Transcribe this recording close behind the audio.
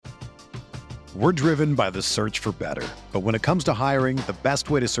We're driven by the search for better. But when it comes to hiring, the best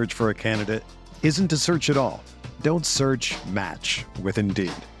way to search for a candidate isn't to search at all. Don't search, match with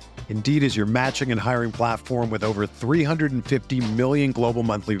Indeed. Indeed is your matching and hiring platform with over 350 million global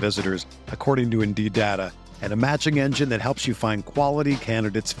monthly visitors, according to Indeed data, and a matching engine that helps you find quality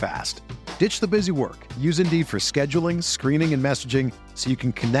candidates fast. Ditch the busy work. Use Indeed for scheduling, screening, and messaging so you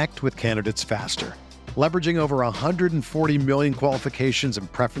can connect with candidates faster. Leveraging over 140 million qualifications and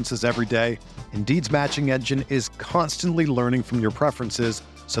preferences every day, Indeed's matching engine is constantly learning from your preferences,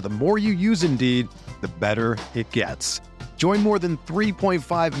 so the more you use Indeed, the better it gets. Join more than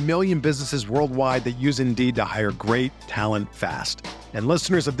 3.5 million businesses worldwide that use Indeed to hire great talent fast. And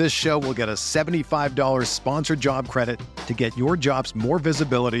listeners of this show will get a $75 sponsored job credit to get your jobs more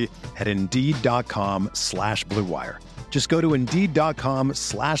visibility at Indeed.com/Blue Wire. Just go to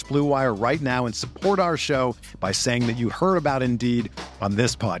Indeed.com/Blue Wire right now and support our show by saying that you heard about Indeed on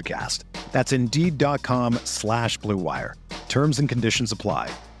this podcast. That's Indeed.com/Blue Wire. Terms and conditions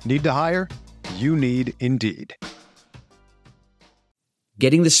apply. Need to hire? You need Indeed.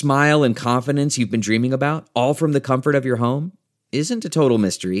 Getting the smile and confidence you've been dreaming about, all from the comfort of your home, isn't a total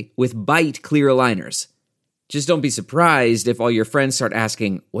mystery with Byte clear aligners. Just don't be surprised if all your friends start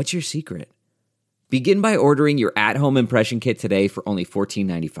asking, "What's your secret?" Begin by ordering your at-home impression kit today for only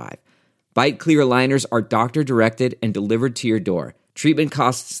 $14.95. Byte clear aligners are doctor-directed and delivered to your door. Treatment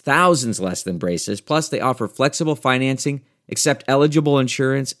costs thousands less than braces, plus they offer flexible financing, accept eligible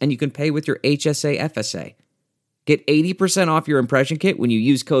insurance, and you can pay with your HSA FSA. Get 80% off your impression kit when you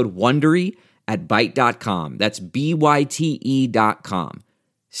use code WONDERY at Byte.com. That's BYTE.com.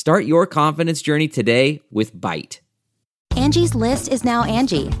 Start your confidence journey today with Byte. Angie's List is now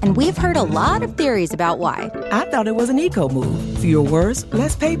Angie, and we've heard a lot of theories about why. I thought it was an eco move. Fewer words,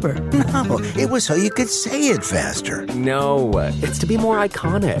 less paper. No, it was so you could say it faster. No, it's to be more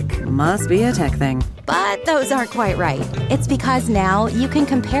iconic. Must be a tech thing. But those aren't quite right. It's because now you can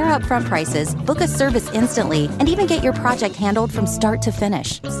compare upfront prices, book a service instantly, and even get your project handled from start to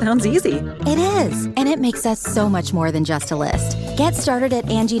finish. Sounds easy. It is, and it makes us so much more than just a list. Get started at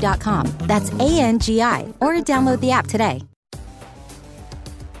Angie.com. That's ANGI, or download the app today.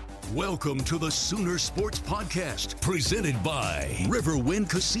 Welcome to the Sooner Sports Podcast, presented by Riverwind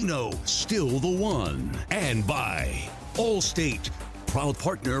Casino, still the one, and by Allstate, proud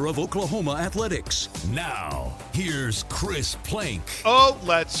partner of Oklahoma Athletics. Now, here's Chris Plank. Oh,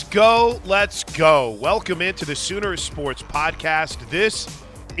 let's go. Let's go. Welcome into the Sooner Sports Podcast. This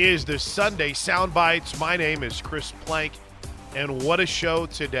is the Sunday Soundbites. My name is Chris Plank, and what a show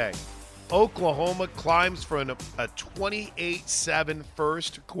today. Oklahoma climbs for a 28-7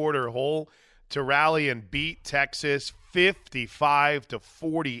 first quarter hole to rally and beat Texas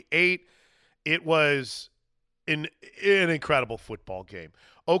 55-48. It was an incredible football game.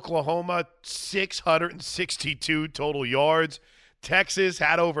 Oklahoma, 662 total yards. Texas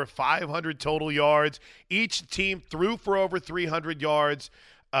had over 500 total yards. Each team threw for over 300 yards.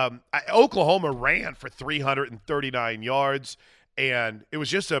 Oklahoma ran for 339 yards, and it was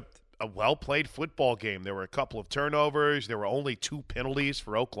just a well-played football game. There were a couple of turnovers. There were only 2 penalties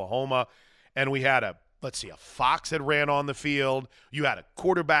for Oklahoma. And we had a Fox that ran on the field. You had a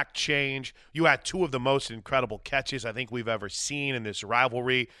quarterback change. You had 2 of the most incredible catches I think we've ever seen in this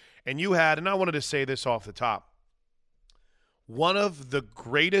rivalry. And you had, and I wanted to say this off the top, one of the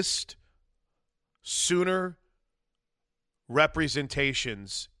greatest Sooner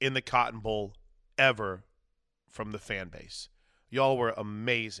representations in the Cotton Bowl ever from the fan base. Y'all were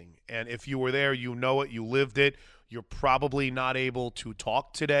amazing. And if you were there, you know it. You lived it. You're probably not able to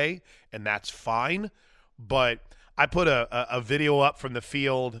talk today, and that's fine. But I put a video up from the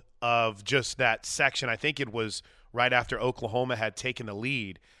field of just that section. I think it was right after Oklahoma had taken the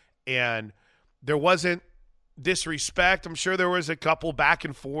lead. And there wasn't disrespect. I'm sure there was a couple back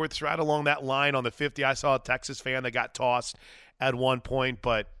and forths right along that line on the 50. I saw a Texas fan that got tossed at one point,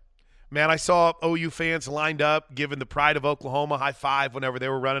 but man, I saw OU fans lined up, giving the pride of Oklahoma high five whenever they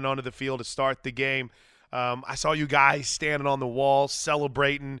were running onto the field to start the game. I saw you guys standing on the wall,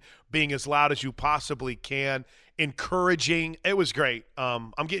 celebrating, being as loud as you possibly can, encouraging. It was great.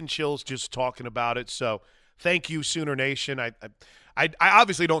 I'm getting chills just talking about it. So thank you, Sooner Nation. I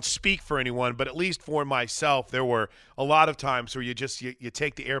obviously don't speak for anyone, but at least for myself, there were a lot of times where you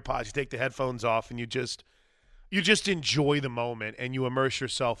take the AirPods, you take the headphones off, and you just enjoy the moment and you immerse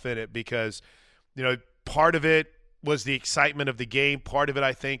yourself in it because, part of it was the excitement of the game. Part of it,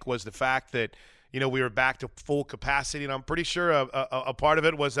 I think, was the fact that, we were back to full capacity. And I'm pretty sure a part of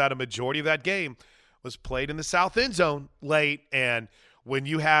it was that a majority of that game was played in the south end zone late. And when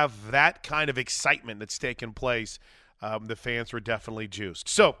you have that kind of excitement that's taken place, the fans were definitely juiced.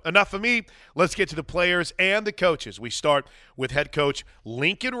 So enough of me. Let's get to the players and the coaches. We start with head coach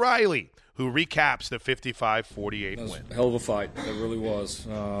Lincoln Riley, who recaps the 55-48 win. A hell of a fight. It really was.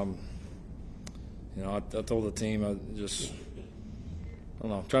 I told the team, I don't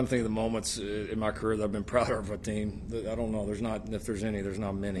know. I'm trying to think of the moments in my career that I've been prouder of a team. I don't know. There's not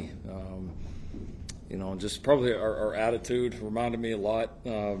many. Just probably our attitude reminded me a lot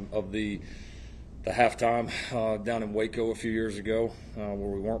of the halftime down in Waco a few years ago, where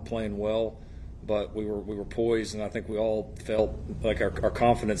we weren't playing well, but we were poised, and I think we all felt like our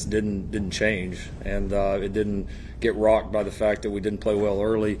confidence didn't change, and it didn't get rocked by the fact that we didn't play well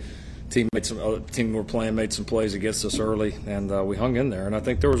early. Team we're playing made some plays against us early, and we hung in there. And I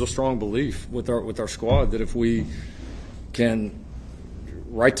think there was a strong belief with our squad that if we can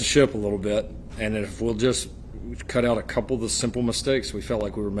right the ship a little bit, and if we'll just cut out a couple of the simple mistakes we felt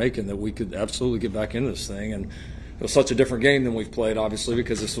like we were making, that we could absolutely get back into this thing. And it was such a different game than we've played, obviously,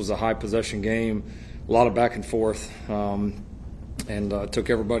 because this was a high possession game, a lot of back and forth, and it took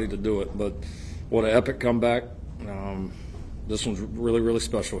everybody to do it. But what an epic comeback. This one's really, really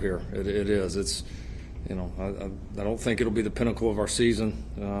special here. It is. It's, I don't think it'll be the pinnacle of our season.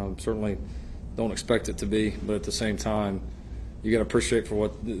 Certainly don't expect it to be. But at the same time, you got to appreciate for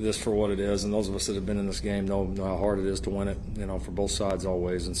what it is. And those of us that have been in this game know how hard it is to win it, for both sides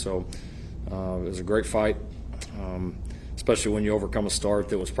always. And so it was a great fight, especially when you overcome a start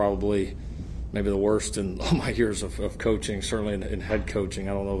that was probably maybe the worst in all my years of coaching, certainly in head coaching.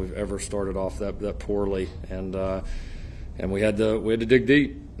 I don't know if we've ever started off that poorly. And we had to dig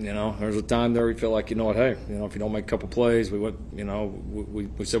deep. There was a time there we felt like, if you don't make a couple plays, we went,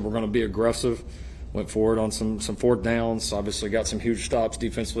 we said we're going to be aggressive. Went forward on some fourth downs. Obviously got some huge stops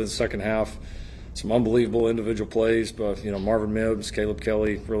defensively in the second half. Some unbelievable individual plays, but Marvin Mibbs, Caleb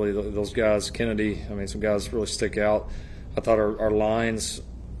Kelly, really those guys, Kennedy. Some guys really stick out. I thought our lines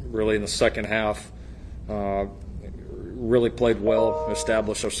really in the second half really played well,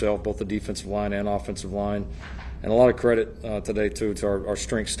 established ourselves, both the defensive line and offensive line. And a lot of credit today, too, to our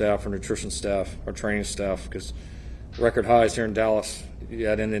strength staff, our nutrition staff, our training staff, because record highs here in Dallas. You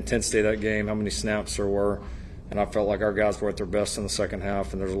had in the intensity of that game, how many snaps there were. And I felt like our guys were at their best in the second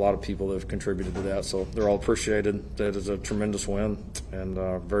half, and there's a lot of people that have contributed to that. So they're all appreciated. That is a tremendous win, and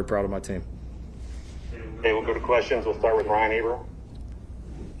very proud of my team. Okay, we'll go to questions. We'll start with Ryan Averill.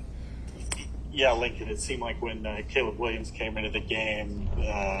 Yeah, Lincoln, it seemed like when Caleb Williams came into the game,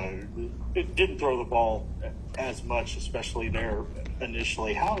 it didn't throw the ball as much, especially there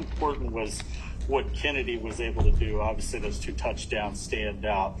initially. How important was what Kennedy was able to do? Obviously, those 2 touchdowns stand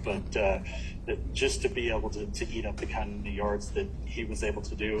out, but just to be able to eat up the kind of yards that he was able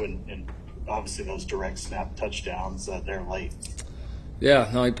to do, and obviously those direct snap touchdowns there late.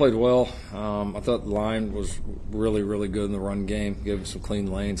 Yeah, no, he played well. I thought the line was really, really good in the run game, gave him some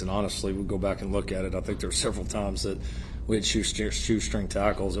clean lanes, and honestly, we go back and look at it. I think there were several times that we had shoestring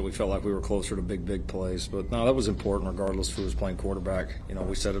tackles that we felt like we were closer to big plays. But no, that was important regardless if who was playing quarterback.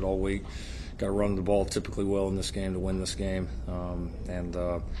 We said it all week. Got to run the ball typically well in this game to win this game.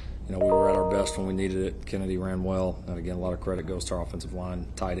 We were at our best when we needed it. Kennedy ran well. And again, a lot of credit goes to our offensive line,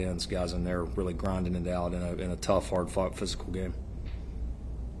 tight ends, guys in there really grinding it out in a tough, hard-fought physical game.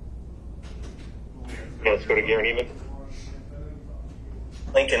 Let's go to Gary Neiman.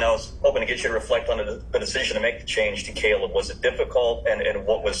 Lincoln, I was hoping to get you to reflect on the decision to make the change to Caleb. Was it difficult, and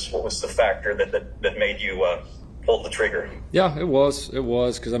what was the factor that made you pull the trigger? Yeah, it was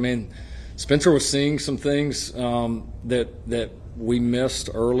because Spencer was seeing some things that we missed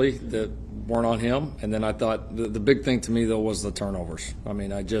early that weren't on him, and then I thought the big thing to me though was the turnovers. We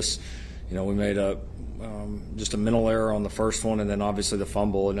made just a mental error on the first one, and then obviously the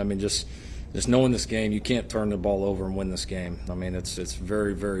fumble, and just knowing this game, you can't turn the ball over and win this game. It's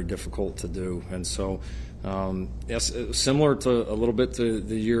very, very difficult to do. And so, yes, similar to a little bit to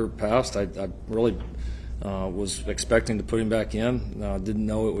the year past, I really was expecting to put him back in. Didn't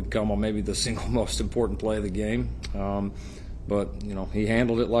know it would come on maybe the single most important play of the game. But he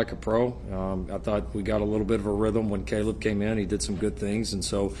handled it like a pro. I thought we got a little bit of a rhythm when Caleb came in. He did some good things. And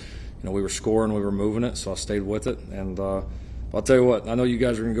so, we were scoring, we were moving it, so I stayed with it. And I'll tell you what, I know you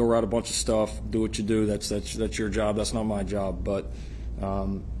guys are going to go write a bunch of stuff, do what you do. That's your job. That's not my job. But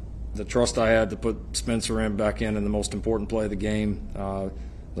the trust I had to put Spencer back in the most important play of the game,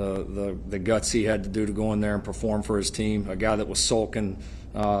 the guts he had to do to go in there and perform for his team, a guy that was sulking,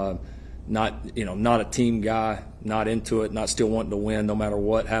 not a team guy, not into it, not still wanting to win no matter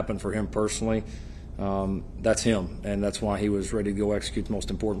what happened for him personally. That's him, and that's why he was ready to go execute the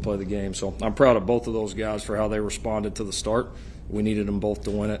most important play of the game. So I'm proud of both of those guys for how they responded to the start. We needed them both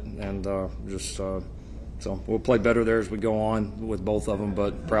to win it, and just So we'll play better there as we go on with both of them,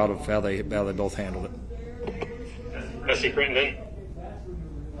 but proud of how they both handled it. Jesse Crittenden.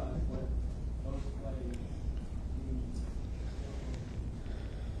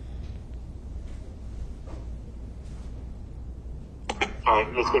 All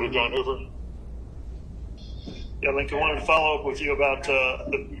right, let's go to John Hoover. Yeah, Lincoln, wanted to follow up with you about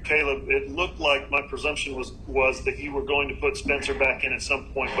Caleb. It looked like my presumption was that you were going to put Spencer back in at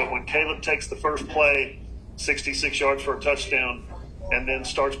some point, but when Caleb takes the first play, 66 yards for a touchdown, and then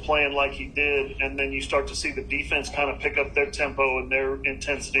starts playing like he did, and then you start to see the defense kind of pick up their tempo and their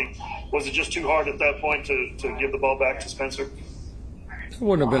intensity, was it just too hard at that point to give the ball back to Spencer? It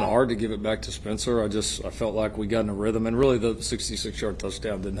wouldn't have been hard to give it back to Spencer. I felt like we got in a rrhythm, and really the 66-yard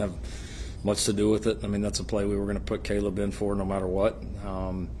touchdown didn't have much to do with it. I mean, that's a play we were going to put Caleb in for no matter what.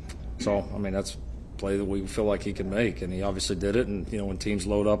 So, I mean, that's a play that we feel like he can make, and he obviously did it. And, when teams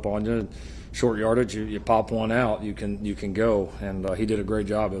load up on you, short yardage, you pop one out, you can go. And he did a great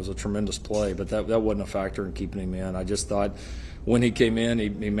job. It was a tremendous play, but that wasn't a factor in keeping him in. I just thought when he came in,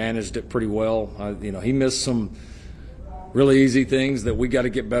 he managed it pretty well. He missed some really easy things that we got to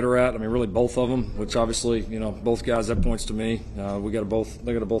get better at. I mean, really both of them, which obviously, both guys, that points to me. They got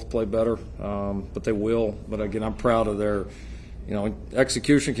to both play better, but they will. But again, I'm proud of their,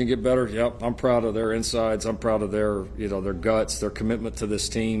 execution can get better. Yep, I'm proud of their insides. I'm proud of their, their guts, their commitment to this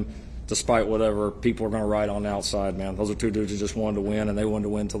team, despite whatever people are going to write on the outside, man. Those are two dudes who just wanted to win, and they wanted to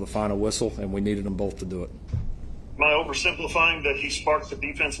win until the final whistle, and we needed them both to do it. Am I oversimplifying that he sparked the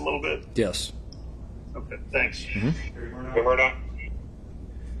defense a little bit? Yes. Okay, thanks.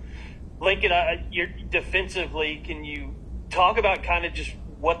 Lincoln, you're defensively, can you talk about kind of just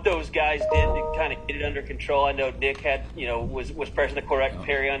what those guys did to kind of get it under control? I know Nick had, was pressuring the quarterback.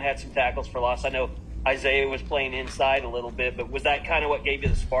 Perrion had some tackles for loss. I know Isaiah was playing inside a little bit, but was that kind of what gave you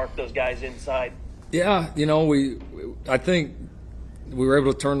the spark, those guys inside? Yeah, I think we were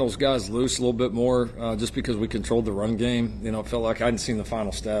able to turn those guys loose a little bit more just because we controlled the run game. It felt like I hadn't seen the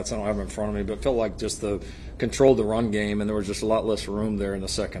final stats. I don't have them in front of me, but it felt like just controlled the run game, and there was just a lot less room there in the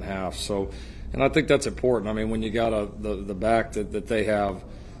second half. So, and I think that's important. I mean, when you got the back that they have,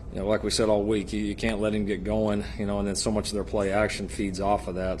 like we said all week, you can't let him get going, and then so much of their play action feeds off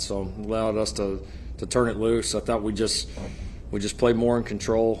of that. So it allowed us to turn it loose. I thought we just played more in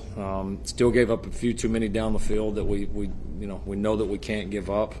control. Still gave up a few too many down the field that we know that we can't give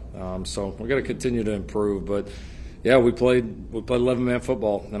up. So we're going to continue to improve. But yeah, we played 11-man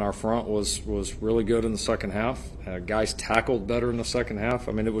football, and our front was really good in the second half. Guys tackled better in the second half.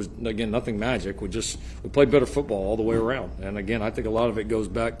 I mean, it was, again, nothing magic. We played better football all the way around. And again, I think a lot of it goes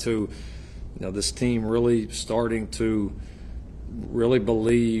back to this team really starting to really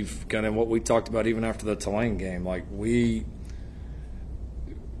believe kind of what we talked about even after the Tulane game. Like we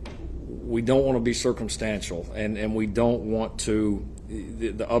don't want to be circumstantial, and we don't want to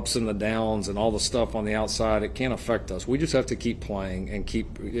the ups and the downs and all the stuff on the outside. It can't affect us. We just have to keep playing and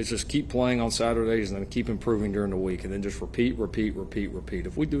keep playing on Saturdays and then keep improving during the week, and then just repeat.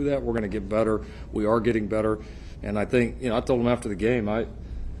 If we do that, we're going to get better. We are getting better, and I think I told them after the game,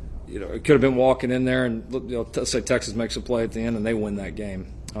 it could have been walking in there and say Texas makes a play at the end and they win that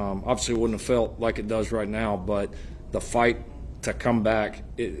game. Obviously, it wouldn't have felt like it does right now, but the fight to come back,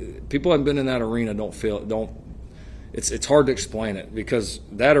 people haven't been in that arena. It's hard to explain it, because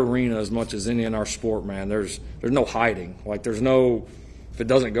that arena, as much as any in our sport, man, there's no hiding. Like there's no, if it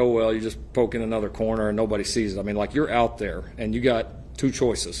doesn't go well, you just poke in another corner and nobody sees it. I mean, like you're out there and you got two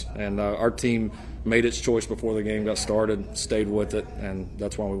choices, and our team made its choice before the game got started, stayed with it, and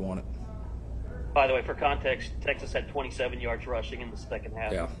that's why we won it. By the way, for context, Texas had 27 yards rushing in the second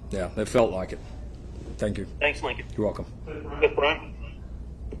half. Yeah, it felt like it. Thank you. Thanks, Lincoln. You're welcome. Brian?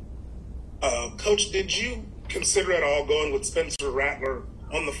 Coach, did you consider at all going with Spencer Rattler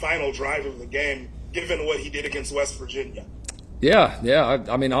on the final drive of the game, given what he did against West Virginia? Yeah.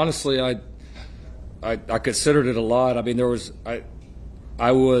 I mean, honestly, I considered it a lot. I mean,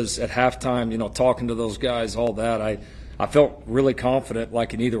 I was at halftime, talking to those guys, all that. I felt really confident,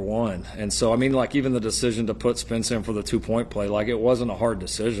 like in either one. And so, I mean, like even the decision to put Spence in for the 2-point play, like it wasn't a hard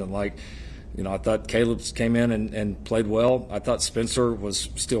decision. Like, I thought Caleb came in and played well. I thought Spencer was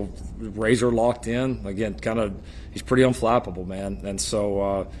still razor locked in. Again, he's pretty unflappable, man. And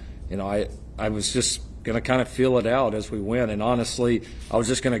so, I was just going to kind of feel it out as we went. And honestly, I was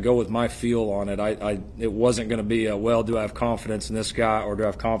just going to go with my feel on it. It wasn't going to be do I have confidence in this guy or do I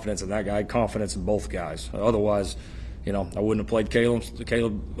have confidence in that guy? I had confidence in both guys. Otherwise, I wouldn't have played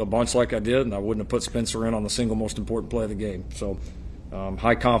Caleb a bunch like I did, and I wouldn't have put Spencer in on the single most important play of the game. So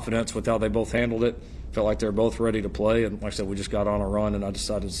high confidence with how they both handled it. Felt like they were both ready to play, and like I said, we just got on a run, and I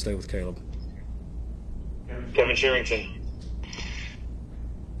decided to stay with Caleb. Kevin Sherrington.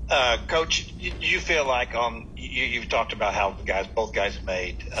 Coach, you feel like you've talked about how both guys have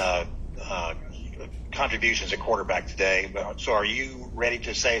made contributions at quarterback today. So are you ready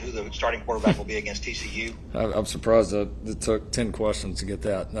to say who the starting quarterback will be against TCU? I'm surprised that it took 10 questions to get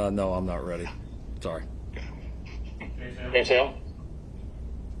that. No, I'm not ready. Sorry. James Hale.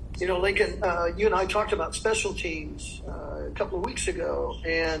 You know, Lincoln, you and I talked about special teams a couple of weeks ago,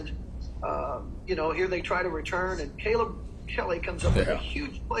 and, you know, here they try to return, and Caleb Kelly comes up with a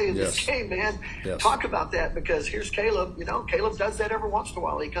huge play in this game, man. Talk about that, because here's Caleb. You know, Caleb does that every once in a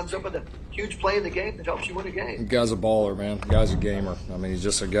while. He comes up with a huge play in the game that helps you win a game. The guy's a baller, man. The guy's a gamer. I mean, he's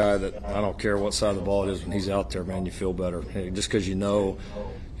just a guy that I don't care what side of the ball it is. When he's out there, man, you feel better. Hey, just because you know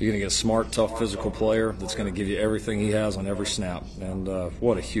you're going to get a smart, tough, physical player that's going to give you everything he has on every snap. And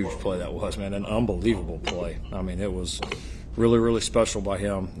what a huge play that was, man. An unbelievable play. I mean, it was really, really special by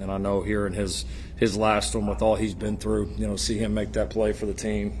him. And I know here in his last one with all he's been through, you know, see him make that play for the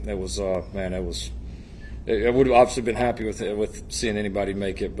team. It was, man, it was. I would have obviously been happy with seeing anybody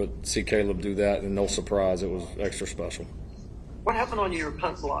make it, but see Caleb do that, and no surprise, it was extra special. What happened on your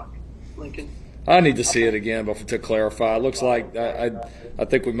punt block, Lincoln? I need to see it again, but to clarify, it looks like I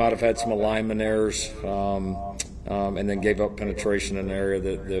think we might have had some alignment errors, and then gave up penetration in an area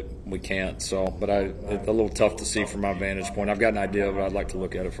that we can't. So, but it's a little tough to see from my vantage point. I've got an idea, but I'd like to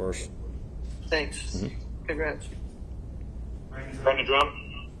look at it first. Thanks. Mm-hmm. Congrats. Brandon Drum.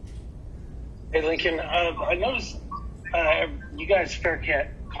 Hey, Lincoln, I noticed you guys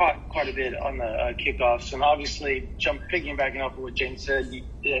caught quite a bit on the kickoffs, and obviously, piggybacking off of what James said,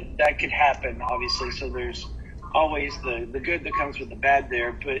 that could happen, obviously, so there's always the good that comes with the bad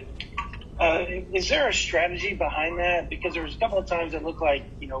there, but is there a strategy behind that? Because there was a couple of times it looked like,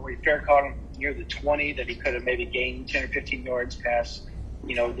 you know, where he fair caught him near the 20, that he could have maybe gained 10 or 15 yards past,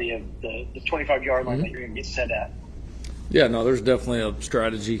 you know, the 25-yard line that you're going to get set at. Yeah, no, there's definitely a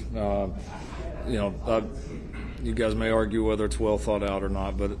strategy. You know, you guys may argue whether it's well thought out or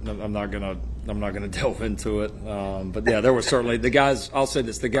not, but I'm not gonna delve into it. But yeah, there was certainly the guys. I'll say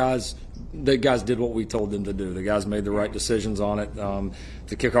this: the guys did what we told them to do. The guys made the right decisions on it.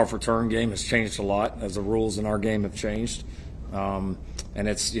 The kickoff return game has changed a lot as the rules in our game have changed, and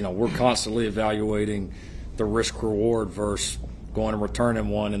it's, you know, we're constantly evaluating the risk reward versus going and returning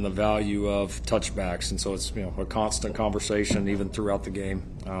one and the value of touchbacks, and so it's, you know, a constant conversation even throughout the game.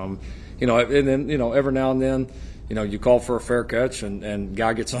 You know, and then, you know, every now and then, you know, you call for a fair catch and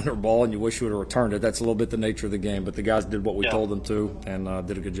guy gets under a ball and you wish you would have returned it. That's a little bit the nature of the game, but the guys did what we told them to and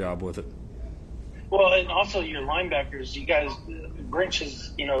did a good job with it. Well, and also your linebackers, you guys, Grinch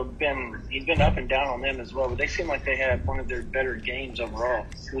has, you know, he's been up and down on them as well, but they seem like they had one of their better games overall.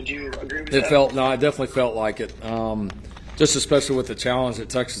 Would you agree with that? I definitely felt like it. Just especially with the challenge that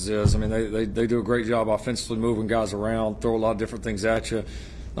Texas is. I mean, they do a great job offensively moving guys around, throw a lot of different things at you.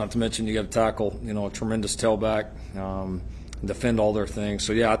 Not to mention you got to tackle, you know, a tremendous tailback, defend all their things.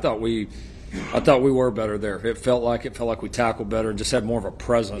 So yeah, I thought we were better there. It felt like we tackled better and just had more of a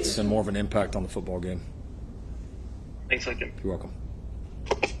presence and more of an impact on the football game. Thanks, Lincoln. You're welcome.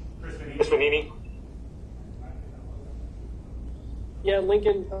 Chris Manini. Yeah,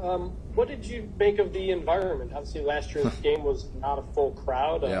 Lincoln, what did you make of the environment? Obviously, last year's game was not a full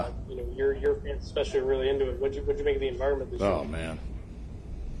crowd. You know, your fans especially are really into it. What'd you make of the environment this year? Oh, man.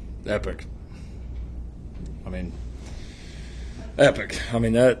 Epic. I mean, epic. I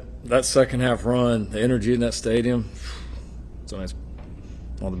mean, that second half run, the energy in that stadium, it's one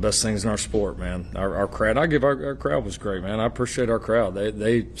of the best things in our sport, man. Our crowd, our crowd was great, man. I appreciate our crowd.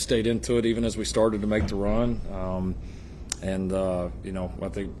 They stayed into it even as we started to make the run. You know, I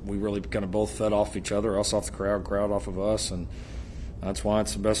think we really kind of both fed off each other, us off the crowd off of us, and that's why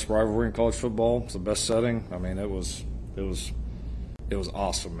it's the best rivalry in college football. It's the best setting. I mean, it was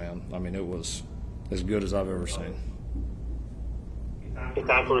awesome, man. I mean, it was as good as I've ever seen. Okay,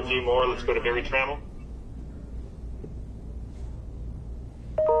 time for a few more. Let's go to Barry Trammell.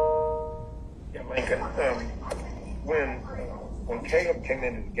 Yeah, Lincoln. When Caleb came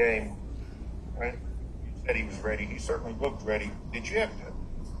into the game, right? You said he was ready. He certainly looked ready. Did you have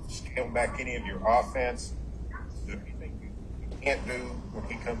to scale back any of your offense? Is there anything you can't do when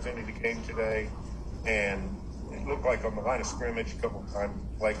he comes into the game today? And it looked like on the line of scrimmage a couple of times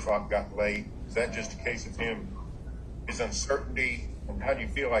play clock got late. Is that just a case of his uncertainty? And how do you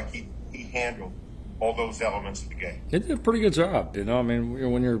feel like he handled all those elements of the game? He did a pretty good job. You know, I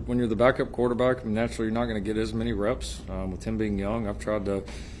mean, when you're the backup quarterback, I mean, naturally you're not going to get as many reps. With him being young, I've tried to, you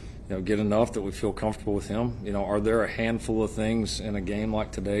know, get enough that we feel comfortable with him. You know, are there a handful of things in a game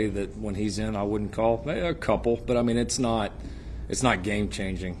like today that when he's in I wouldn't call? Maybe a couple, but I mean it's not it's not game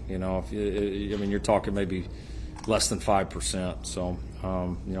changing. You know, you're talking maybe less than 5%. So,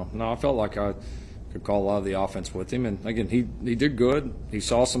 no, I felt like I could call a lot of the offense with him. And again, he did good. He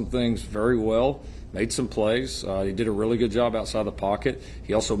saw some things very well, made some plays. He did a really good job outside the pocket.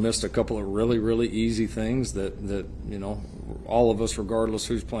 He also missed a couple of really, really easy things that all of us, regardless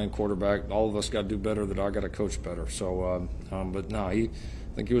who's playing quarterback, all of us got to do better, that I got to coach better. So, but no, I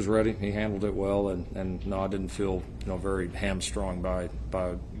think he was ready. He handled it well, and no, I didn't feel very hamstrung by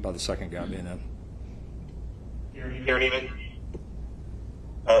the second guy being in.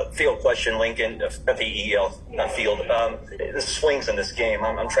 Field question, Lincoln, F-E-E-L, field. The swings in this game,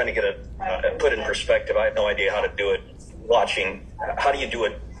 I'm trying to get put in perspective. I have no idea how to do it watching. How do you do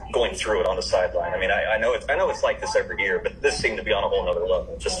it going through it on the sideline? I mean, I know it's like this every year, but this seemed to be on a whole nother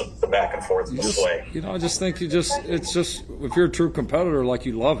level, just the back and forth, the sway. I just think it's just, if you're a true competitor, like,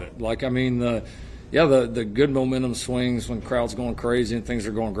 you love it. Like, I mean, the good momentum swings when the crowd's going crazy and things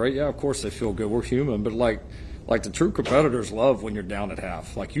are going great. Yeah, of course they feel good. We're human, but like the true competitors love when you're down at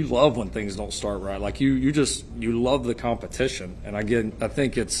half. Like, you love when things don't start right. Like, you love the competition. And again, I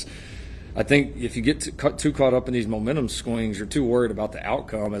think if you get too caught up in these momentum swings, you're too worried about the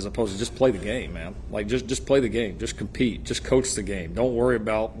outcome as opposed to just play the game, man. Like, just play the game, just compete, just coach the game. Don't worry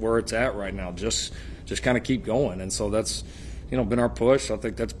about where it's at right now. Just kind of keep going. And so that's been our push. I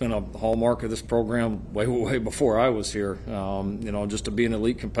think that's been a hallmark of this program way before I was here. Just to be an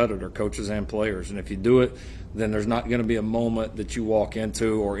elite competitor, coaches and players. And if you do it, then there's not going to be a moment that you walk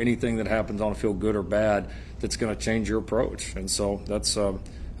into or anything that happens on a field, good or bad, that's going to change your approach. And so that's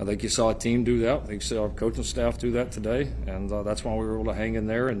I think you saw a team do that. I think you saw our coaching staff do that today, and that's why we were able to hang in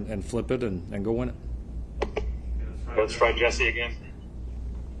there and flip it and go win it. Let's try Jesse again.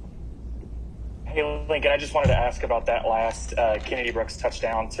 Hey, Lincoln, I just wanted to ask about that last Kennedy Brooks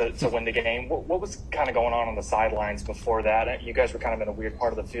touchdown to win the game. What was kind of going on the sidelines before that? You guys were kind of in a weird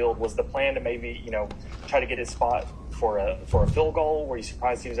part of the field. Was the plan to maybe, try to get his spot for a field goal? Were you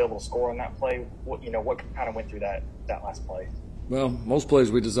surprised he was able to score on that play? What kind of went through that last play? Well, most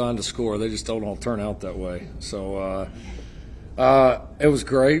plays we designed to score. They just don't all turn out that way. So it was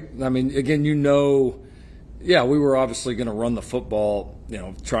great. I mean, again, we were obviously going to run the football,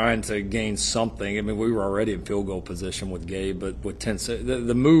 trying to gain something. I mean, we were already in field goal position with Gabe, but with 10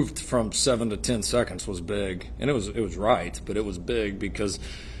 the move from 7 to 10 seconds was big, and it was right, but it was big because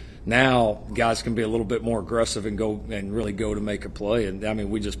now guys can be a little bit more aggressive and really go to make a play. And I mean,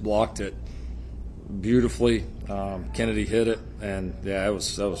 we just blocked it beautifully. Kennedy hit it, and yeah, that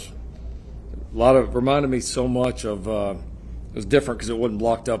was a lot of, reminded me so much of. It was different because it wasn't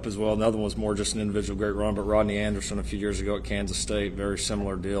blocked up as well. Another one was more just an individual great run, but Rodney Anderson a few years ago at Kansas State, very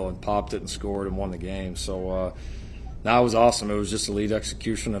similar deal, and popped it and scored and won the game. So that was awesome. It was just elite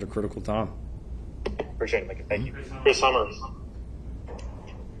execution at a critical time. Appreciate it, Lincoln. Thank you. Chris Summers.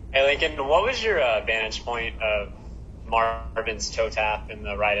 Hey, Lincoln, what was your vantage point of Marvin's toe tap in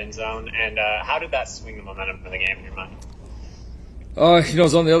the right end zone, and how did that swing the momentum of the game in your mind? It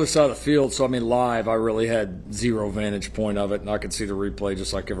was on the other side of the field, so I mean, live, I really had zero vantage point of it, and I could see the replay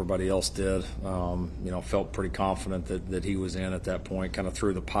just like everybody else did. Felt pretty confident that he was in at that point. Kind of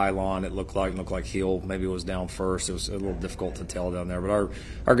through the pylon, it looked like heel maybe was down first. It was a little difficult to tell down there, but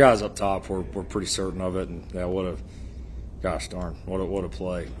our guys up top were pretty certain of it. And yeah, gosh darn, what a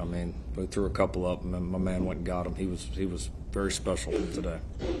play! I mean, we threw a couple up, and my man went and got him. He was very special today.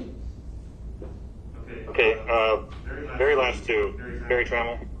 Okay, very last two. Barry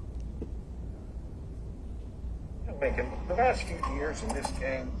Trammell. Lincoln, the last few years in this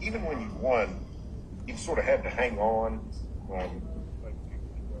game, even when you won, you sort of had to hang on.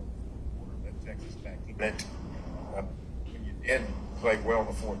 That Texas back event. When you did play well in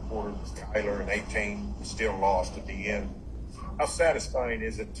the fourth quarter with Skyler and 18, still lost at the end. How satisfying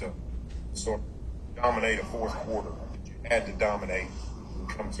is it to sort of dominate a fourth quarter that you had to dominate and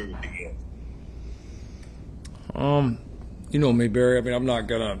come through at the end? You know me, Barry. I mean, I'm not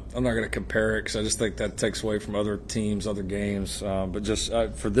gonna compare it because I just think that takes away from other teams, other games. But just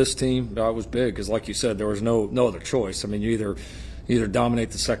for this team, it was big because, like you said, there was no other choice. I mean, you either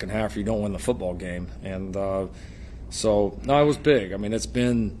dominate the second half or you don't win the football game. And so it was big. I mean, it's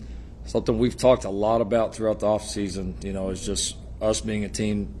been something we've talked a lot about throughout the offseason. Is just us being a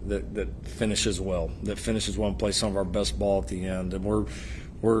team that finishes well, and plays some of our best ball at the end, and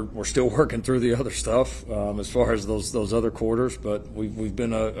we're still working through the other stuff as far as those other quarters, but we've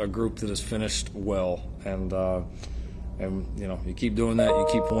been a group that has finished well, and you keep doing that, you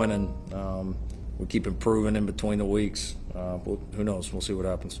keep winning, we keep improving in between the weeks. Who knows? We'll see what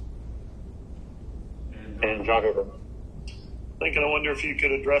happens. And John Hoover. Lincoln, I wonder if you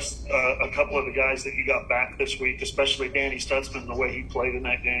could address a couple of the guys that you got back this week, especially Danny Stutzman, the way he played in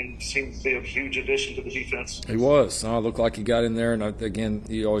that game seemed to be a huge addition to the defense. He was. It looked like he got in there, and again,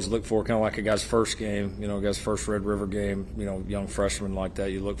 you always look for kind of like a guy's first game, a guy's first Red River game, young freshman like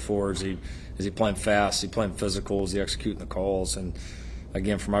that. You look for is he playing fast, is he playing physical, is he executing the calls, and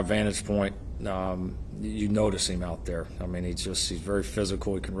again, from my vantage point, you notice him out there. I mean, he's very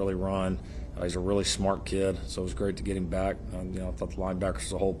physical. He can really run. He's a really smart kid, so it was great to get him back. I thought the linebackers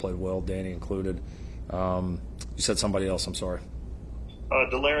as a whole played well, Danny included. You said somebody else, I'm sorry.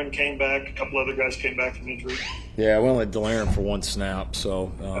 Delarin came back. A couple other guys came back from injury. Yeah, we only had Delarin for one snap,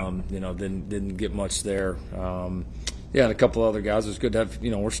 so, didn't get much there. And a couple other guys. It was good to have,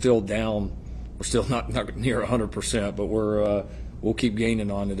 we're still down. We're still not near 100%, but we'll keep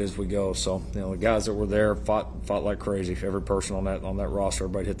gaining on it as we go. So, the guys that were there fought like crazy. Every person on that roster,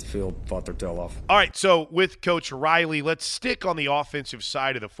 everybody hit the field, fought their tail off. All right, so with Coach Riley, let's stick on the offensive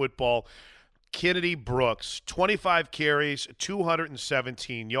side of the football. Kennedy Brooks, 25 carries,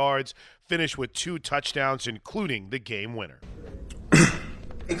 217 yards, finished with 2 touchdowns, including the game winner.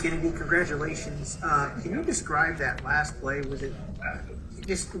 Hey, Kennedy, congratulations. Can you describe that last play? Was it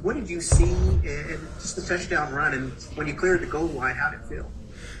just what did you see in just the touchdown run, and when you cleared the goal line, how did it feel?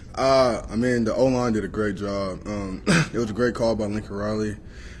 The O-line did a great job. It was a great call by Lincoln Riley.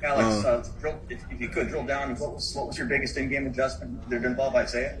 Alex, if you could drill down, what was your biggest in-game adjustment that involved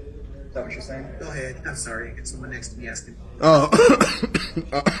Isaiah? Is that what you're saying? Go ahead. I'm sorry. I get someone next to me asking.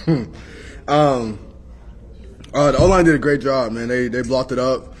 The O-line did a great job, man. They blocked it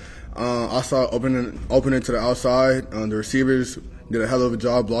up. I saw opening to the outside. The receivers did a hell of a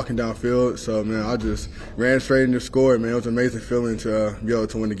job blocking downfield. So, man, I just ran straight into the score, man. It was an amazing feeling to be able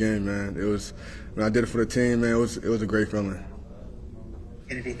to win the game, man. It was, when I did it for the team, man, it was a great feeling.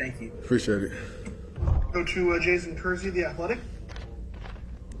 Kennedy, thank you. Appreciate it. Go to Jason Kersey, The Athletic.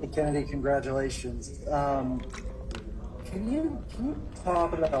 Hey, Kennedy, congratulations. Can you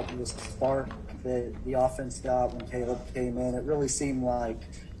talk about the spark that the offense got when Caleb came in? It really seemed like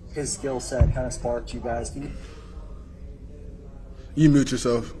his skill set kind of sparked you guys. You mute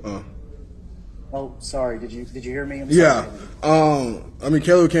yourself. Oh, sorry. Did you hear me? Yeah.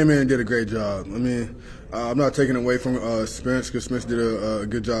 Caleb came in and did a great job. I'm not taking away from Spence, because Spence did a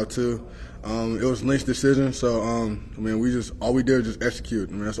good job too. It was Lynch's decision, so all we did was just execute.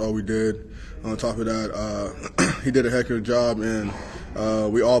 That's all we did. On top of that, he did a heck of a job, and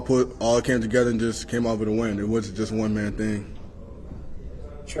we all came together and just came out with a win. It wasn't just a one-man thing.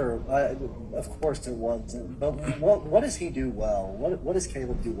 Sure, of course it wasn't. But what does he do well? What does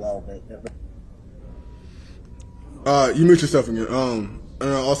Caleb do well? You mute yourself again.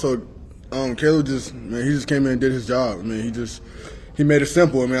 And also, Caleb he just came in and did his job. He made it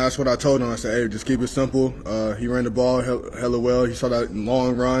simple. That's what I told him. I said, hey, just keep it simple. He ran the ball hella well. He saw that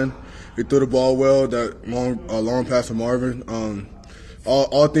long run. He threw the ball well, that long pass to Marvin.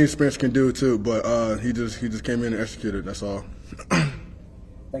 All things Spence can do too, but he just came in and executed. That's all.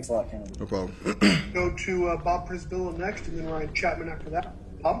 Thanks a lot, Kennedy. No problem. Go to Bob Prisbilla next, and then Ryan Chapman after that.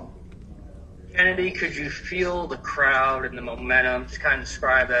 Bob? Kennedy, could you feel the crowd and the momentum? Just kind of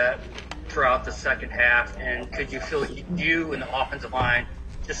describe that throughout the second half. And could you feel you and the offensive line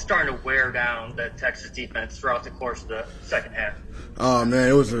just starting to wear down the Texas defense throughout the course of the second half? Oh, man,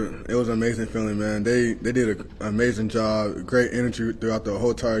 it was an amazing feeling, man. They did an amazing job, great energy throughout the whole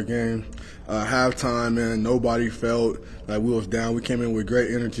entire game. Halftime, man, nobody felt like we was down. We came in with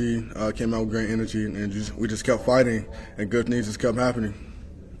great energy, and we just kept fighting, and good things just kept happening.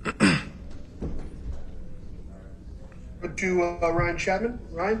 Go to Ryan Chapman.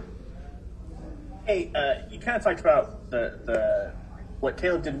 Ryan? Hey, you kind of talked about the what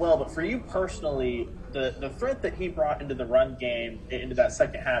Caleb did well, but for you personally, the threat that he brought into the run game, into that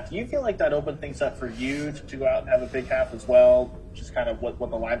second half, do you feel like that opened things up for you to go out and have a big half as well? Just kind of what the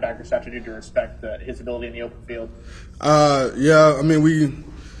linebackers have to do to respect his ability in the open field? We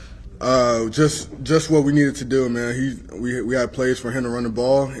just what we needed to do, man. We had plays for him to run the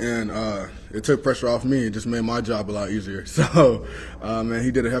ball, and it took pressure off me. It just made my job a lot easier. So,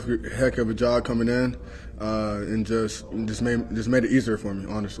 he did a heck of a job coming in, and just made it easier for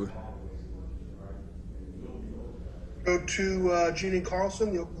me, honestly. Go to Jeannie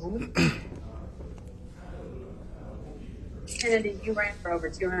Carlson, the Oklahoman. Kennedy, you ran for over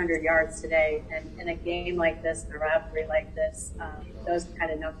 200 yards today, and in a game like this, in a rivalry like this, those kind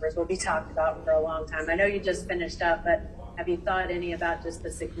of numbers will be talked about for a long time. I know you just finished up, but Have you thought any about just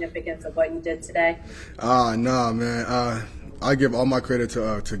the significance of what you did today? Nah, man. I give all my credit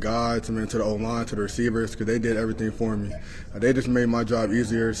to God, to the O-line, to the receivers, because they did everything for me. They just made my job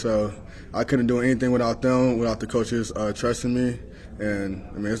easier, so I couldn't do anything without them, without the coaches trusting me. And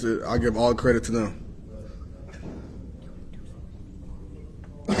I mean, I give all credit to them.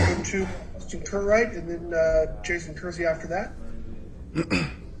 Go to Austin Curtright and then Jason Kersey after that.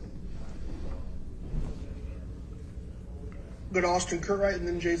 Go to Austin Curtright and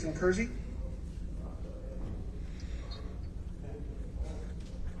then Jason Kersey.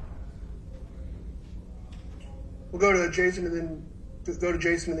 We'll go to Jason and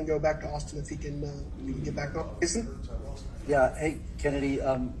then go back to Austin if he can get back on. Jason? Yeah. Hey, Kennedy.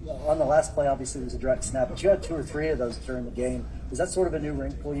 On the last play, obviously it was a direct snap, but you had 2 or 3 of those during the game. Is that sort of a new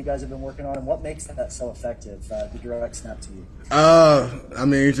wrinkle you guys have been working on, and what makes that so effective, the direct snap to you? I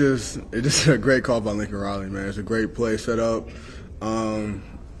mean, it's just a great call by Lincoln Riley, man. It's a great play set up. I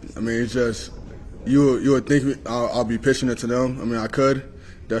mean, it's just you would think I'll be pitching it to them. I mean, I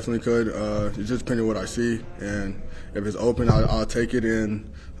definitely could. It's just depending on what I see, and if it's open, I'll take it.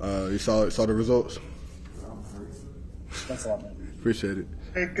 And you saw the results. Thanks a lot, man. Appreciate it.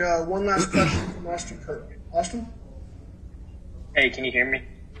 Take one last question from Austin Curtright. Austin? Hey, can you hear me?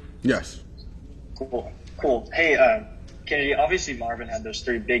 Yes. Cool. Hey, Kennedy, obviously Marvin had those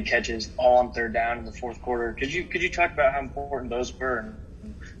 3 big catches all on 3rd down in the 4th quarter. Could you talk about how important those were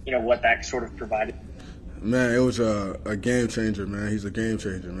and, what that sort of provided? Man, it was a game changer, man. He's a game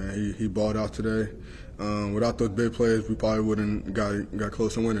changer, man. He balled out today. Without those big plays, we probably wouldn't got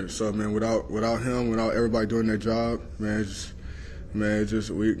close to winning. So, man, without him, without everybody doing their job, man,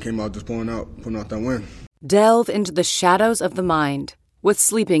 we came out just pulling out that win. Delve into the shadows of the mind with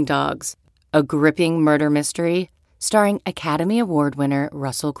Sleeping Dogs, a gripping murder mystery starring Academy Award winner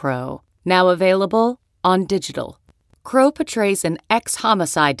Russell Crowe. Now available on digital. Crowe portrays an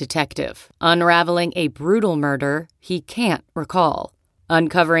ex-homicide detective unraveling a brutal murder he can't recall.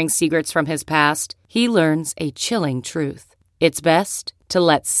 Uncovering secrets from his past, he learns a chilling truth. It's best to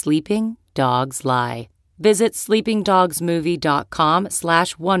let sleeping dogs lie. Visit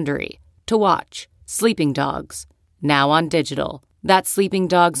sleepingdogsmovie.com/Wondery to watch Sleeping Dogs, now on digital. That's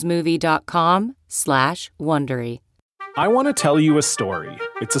sleepingdogsmovie.com/Wondery. I want to tell you a story.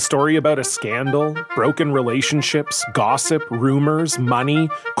 It's a story about a scandal, broken relationships, gossip, rumors, money,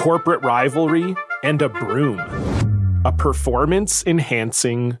 corporate rivalry, and a broom. A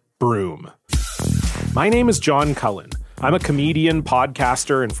performance-enhancing broom. My name is John Cullen. I'm a comedian,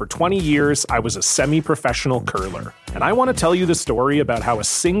 podcaster, and for 20 years, I was a semi-professional curler. And I want to tell you the story about how a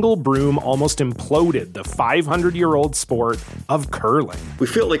single broom almost imploded the 500-year-old sport of curling. We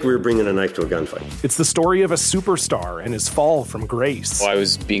felt like we were bringing a knife to a gunfight. It's the story of a superstar and his fall from grace. Well, I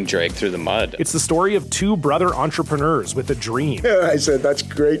was being dragged through the mud. It's the story of 2 brother entrepreneurs with a dream. I said, that's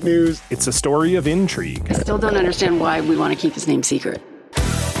great news. It's a story of intrigue. I still don't understand why we want to keep his name secret.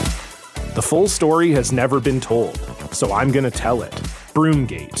 The full story has never been told, so I'm going to tell it.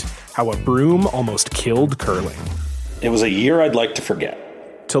 Broomgate, how a broom almost killed curling. It was a year I'd like to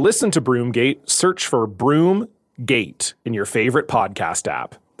forget. To listen to Broomgate, search for Broomgate in your favorite podcast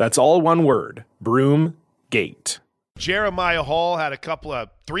app. That's all one word, Broomgate. Jeremiah Hall had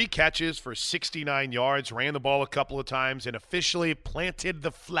 3 catches for 69 yards, ran the ball a couple of times, and officially planted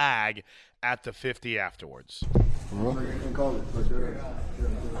the flag at the 50 afterwards.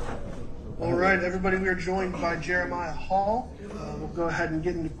 All right, everybody, we are joined by Jeremiah Hall. We'll go ahead and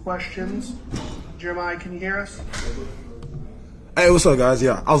get into questions. Jeremiah, can you hear us? Hey, what's up, guys?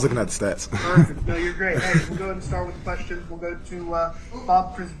 Yeah, I was looking at the stats. Perfect. No, you're great. Hey, we'll go ahead and start with questions. We'll go to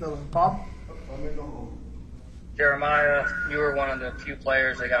Bob Prisbilla. Bob? Jeremiah, you were one of the few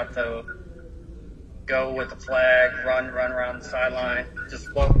players that got to go with the flag, run around the sideline.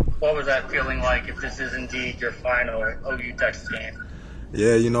 Just what was that feeling like if this is indeed your final OU Texas game?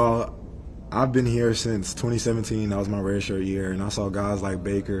 Yeah, I've been here since 2017. That was my redshirt year, and I saw guys like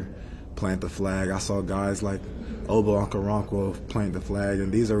Baker plant the flag. I saw guys like Obo Okoronkwo plant the flag,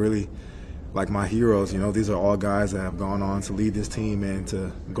 and these are really like my heroes. These are all guys that have gone on to lead this team and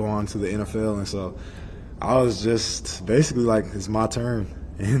to go on to the NFL, and so I was just basically like, it's my turn.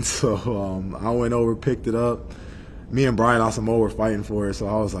 And so I went over, picked it up. Me and Brian Asamoah were fighting for it, so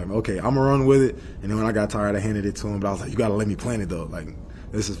I was like, okay, I'm going to run with it. And then when I got tired, I handed it to him, but I was like, you got to let me plant it, though. Like,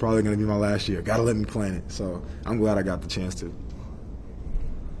 this is probably going to be my last year. Got to let me plant it. So I'm glad I got the chance to.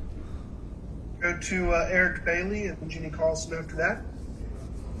 Go to Eric Bailey and Jeannie Carlson after that.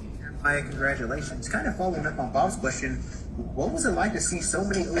 Jeremiah, congratulations. Kind of following up on Bob's question, what was it like to see so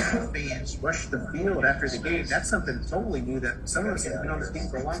many Oakland fans rush the field after the game? That's something totally new that some of us have been on this team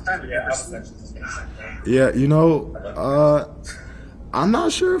for a long time and never seen. Yeah, I'm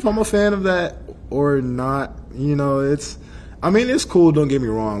not sure if I'm a fan of that or not. It's cool, don't get me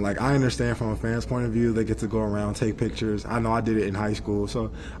wrong. Like, I understand from a fan's point of view, they get to go around, take pictures. I know I did it in high school,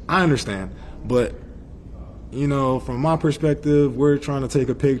 so I understand. But, from my perspective, we're trying to take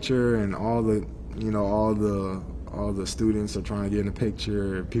a picture and all the students are trying to get in the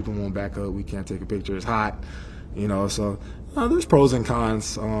picture. People won't back up. We can't take a picture. It's hot, so there's pros and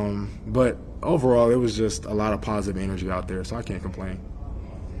cons. But overall, it was just a lot of positive energy out there, so I can't complain.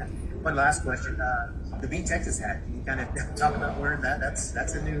 One last question. The Beat Texas hat, can you kind of talk about wearing that?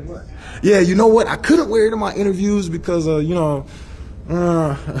 That's a new look. Yeah, you know what? I couldn't wear it in my interviews because, throughout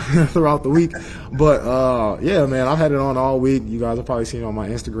the week. But, yeah, man, I've had it on all week. You guys have probably seen it on my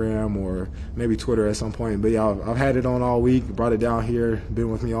Instagram or maybe Twitter at some point. But, yeah, I've had it on all week, brought it down here,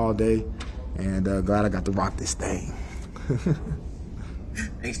 been with me all day, and glad I got to rock this thing.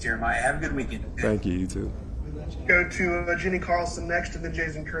 Thanks, Jeremiah. Have a good weekend. Okay? Thank you. You too. Go to Jenny Carlson next, and then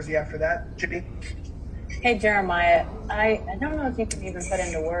Jason Kersey after that. Jenny? Hey, Jeremiah, I don't know if you can even put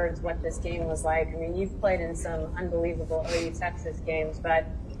into words what this game was like. I mean, you've played in some unbelievable OU Texas games, but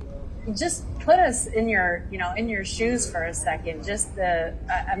just put us in your shoes for a second. Just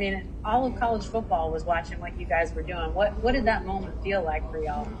all of college football was watching what you guys were doing. What did that moment feel like for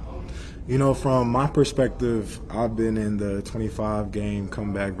y'all? From my perspective, I've been in the 25-game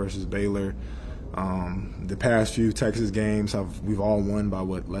comeback versus Baylor. The past few Texas games, we've all won by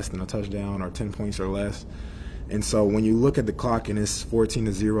less than a touchdown or 10 points or less. And so when you look at the clock and it's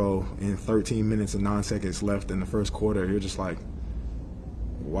 14-0 and 13 minutes and 9 seconds left in the first quarter, you're just like,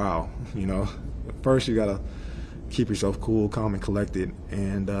 wow. First you gotta keep yourself cool, calm, and collected,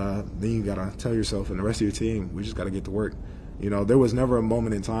 and then you gotta tell yourself and the rest of your team, we just gotta get to work. There was never a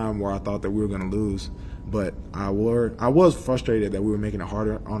moment in time where I thought that we were going to lose, but I was frustrated that we were making it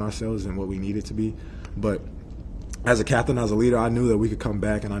harder on ourselves than what we needed to be. But as a captain, as a leader, I knew that we could come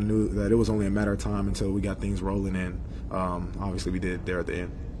back, and I knew that it was only a matter of time until we got things rolling, and obviously we did there at the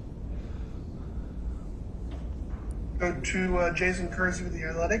end. Go to Jason Kersey with The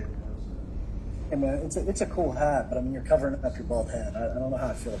Athletic. Hey, man, it's a cool hat, but, you're covering up your bald head. I don't know how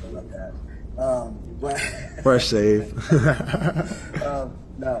I feel about that. Fresh save.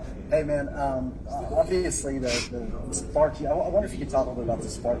 No. Hey, man, obviously the spark, I wonder if you could talk a little bit about the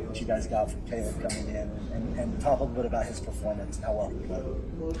spark that you guys got from Caleb coming in and talk a little bit about his performance and how well he played.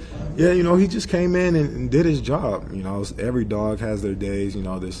 Yeah, he just came in and did his job. Every dog has their days.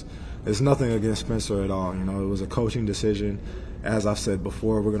 There's nothing against Spencer at all. It was a coaching decision. As I've said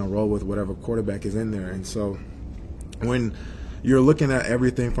before, we're going to roll with whatever quarterback is in there. And so when you're looking at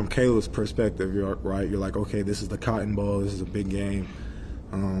everything from Caleb's perspective, you're like, okay, this is the Cotton Bowl, this is a big game.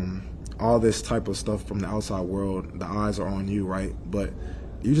 All this type of stuff from the outside world, the eyes are on you, right? But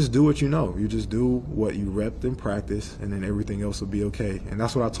you just do what you know. You just do what you repped in practice, and then everything else will be okay. And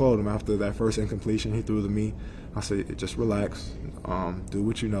that's what I told him after that first incompletion he threw to me. I said, just relax, do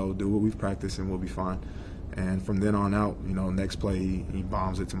what you know, do what we've practiced, and we'll be fine. And from then on out, next play he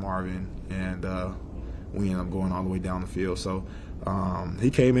bombs it to Marvin, and we ended up going all the way down the field. So he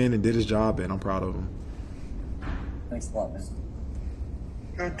came in and did his job, and I'm proud of him. Thanks a lot, man.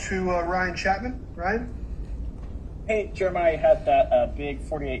 Go to Ryan Chapman. Ryan? Hey, Jeremiah had that big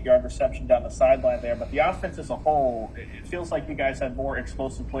 48-yard reception down the sideline there, but the offense as a whole, it feels like you guys had more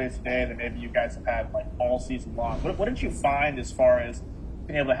explosive plays today than maybe you guys have had all season long. What did you find as far as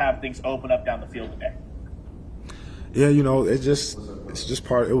being able to have things open up down the field today? Yeah, it's just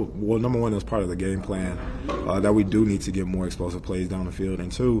part. Number one, it's part of the game plan that we do need to get more explosive plays down the field,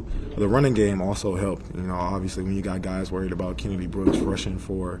 and two, the running game also helped. Obviously, when you got guys worried about Kennedy Brooks rushing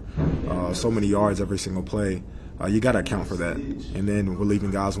for so many yards every single play, you got to account for that. And then we're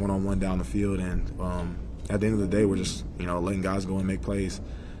leaving guys one-on-one down the field, and at the end of the day, we're just letting guys go and make plays,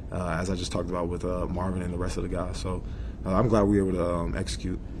 as I just talked about with Marvin and the rest of the guys. So I'm glad we were able to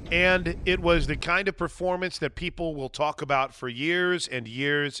execute. And it was the kind of performance that people will talk about for years and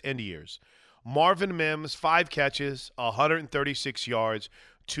years and years. Marvin Mims, 5 catches, 136 yards,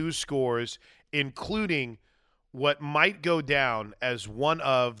 2 scores, including what might go down as one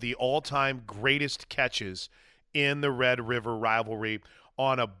of the all-time greatest catches in the Red River rivalry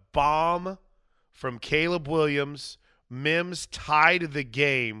on a bomb from Caleb Williams. Mims tied the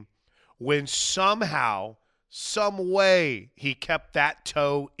game when somehow, some way, he kept that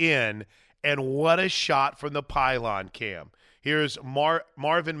toe in, and what a shot from the pylon, Cam. Here's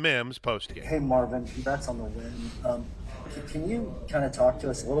Marvin Mims post-game. Hey, Marvin, congrats on the win. Can you kind of talk to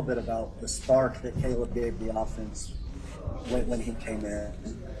us a little bit about the spark that Caleb gave the offense when he came in?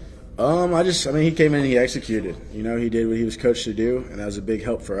 He came in and he executed. You know, he did what he was coached to do, and that was a big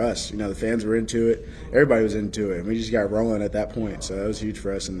help for us. You know, the fans were into it. Everybody was into it. And we just got rolling at that point. So that was huge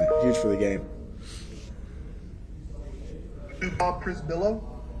for us and huge for the game. Bob Prisbillo.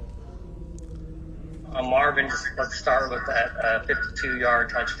 Marvin, let's start with that 52-yard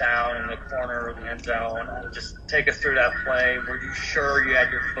touchdown in the corner of the end zone. Just take us through that play. Were you sure you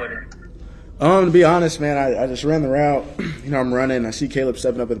had your footing? To be honest, man, I just ran the route. You know, I'm running. I see Caleb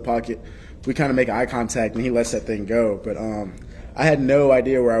stepping up in the pocket. We kind of make eye contact, and he lets that thing go. But I had no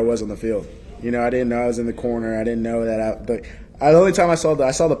idea where I was on the field. You know, I didn't know I was in the corner. I didn't know that. The only time I saw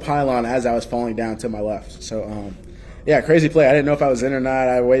the pylon as I was falling down to my left. So, crazy play. I didn't know if I was in or not.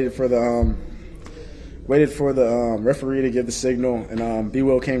 I waited for the referee to give the signal, and B.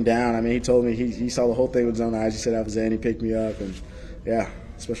 Will came down. I mean, he told me he saw the whole thing with his own eyes. He said I was in. He picked me up, and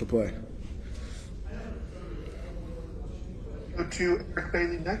special play. Go to Eric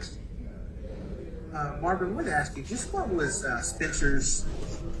Bailey next. Marvin, I wanted to ask you, just what was Spencer's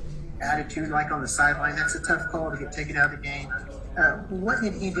attitude like on the sideline? That's a tough call to get taken out of the game. What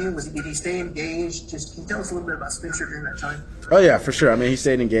did he do? Did he stay engaged? Just can you tell us a little bit about Spencer during that time? Oh, yeah, for sure. I mean, he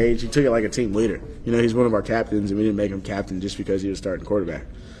stayed engaged. He took it like a team leader. You know, he's one of our captains, and we didn't make him captain just because he was starting quarterback.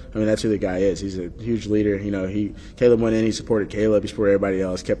 I mean, that's who the guy is. He's a huge leader. You know, Caleb went in, he supported Caleb, he supported everybody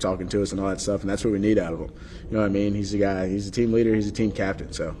else, kept talking to us and all that stuff, and that's what we need out of him. You know what I mean? He's a guy. He's a team leader. He's a team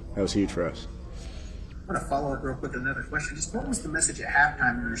captain, so that was huge for us. I want to follow up real quick with another question. Just what was the message at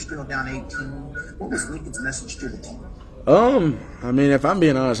halftime when you were still down 18? What was Lincoln's message to the team? I mean, if I'm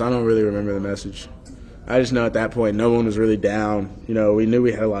being honest, I don't really remember the message. I just know at that point no one was really down. You know, we knew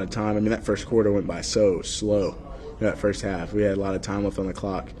we had a lot of time. I mean, that first quarter went by so slow. You know, that first half, we had a lot of time left on the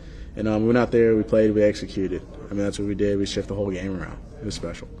clock. And we went out there, we played, we executed. I mean, that's what we did. We shifted the whole game around. It was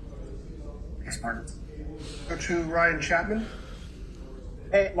special. Thanks, Martin. Go to Ryan Chapman.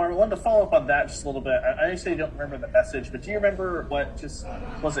 Hey, Marvin, I wanted to follow up on that just a little bit. I know you say you don't remember the message, but do you remember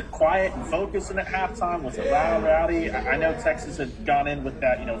was it quiet and focusing at halftime? Was it loud and rowdy? I know Texas had gone in with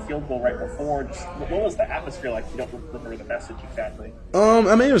that, field goal right before. Just, what was the atmosphere like? You don't remember the message exactly.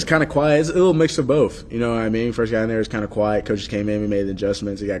 I mean, it was kind of quiet. It's a little mix of both. You know what I mean? First guy in there was kind of quiet. Coaches came in, we made the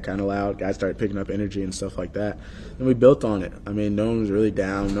adjustments. It got kind of loud. Guys started picking up energy and stuff like that. And we built on it. I mean, no one was really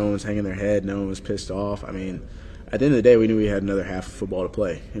down. No one was hanging their head. No one was pissed off. I mean, at the end of the day, we knew we had another half of football to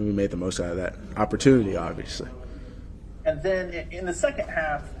play, and we made the most out of that opportunity, obviously. And then in the second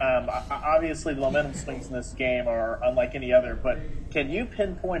half, obviously the momentum swings in this game are unlike any other, but can you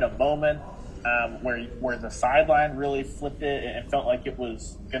pinpoint a moment where the sideline really flipped it and felt like it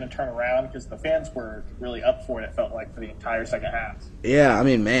was going to turn around? Because the fans were really up for it felt like, for the entire second half. Yeah,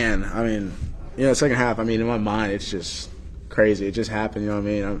 second half, in my mind, it's just crazy. It just happened, you know what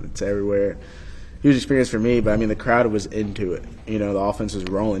I mean? It's everywhere. Huge experience for me, but, the crowd was into it. You know, the offense was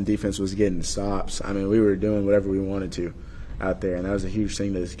rolling, defense was getting stops. We were doing whatever we wanted to out there, and that was a huge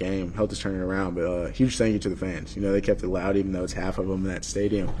thing to this game. Helped us turn it around, but huge thank you to the fans. You know, they kept it loud even though it's half of them in that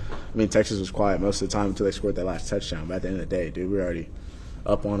stadium. Texas was quiet most of the time until they scored that last touchdown, but at the end of the day, dude, we were already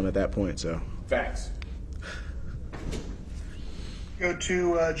up on them at that point, so. Facts. Go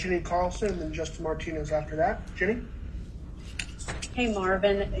to Jenny Carlson and then Justin Martinez after that. Jenny? Hey,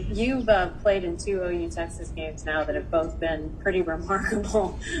 Marvin, you've played in 2 OU Texas games now that have both been pretty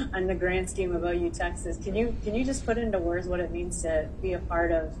remarkable on the grand scheme of OU Texas. Can you just put into words what it means to be a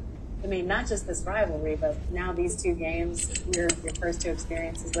part of, not just this rivalry, but now these 2 games, your first 2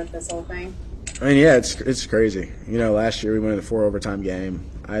 experiences with this whole thing? Yeah, it's crazy. You know, last year we went in the 4 overtime game.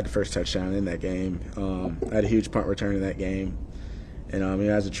 I had the first touchdown in that game. I had a huge punt return in that game. And, I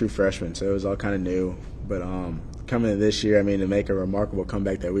was a true freshman, so it was all kind of new. But coming in this year, to make a remarkable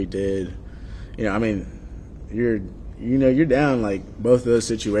comeback that we did, you're down like both of those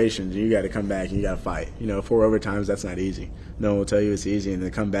situations. You got to come back and you got to fight. 4 overtimes, that's not easy. No one will tell you it's easy. And to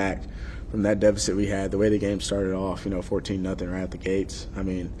come back from that deficit we had, the way the game started off, 14-0 right out the gates.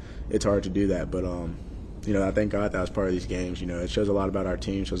 It's hard to do that. But, I thank God that was part of these games. It shows a lot about our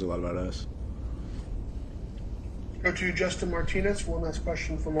team, shows a lot about us. Go to Justin Martinez for one last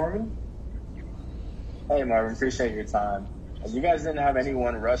question for Marvin. Hey, Marvin, appreciate your time. You guys didn't have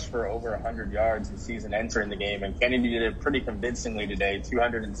anyone rush for over 100 yards this season entering the game, and Kennedy did it pretty convincingly today,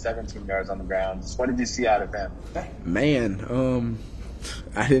 217 yards on the ground. What did you see out of him? Man,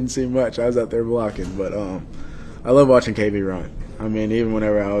 I didn't see much. I was out there blocking, but I love watching KB run. Even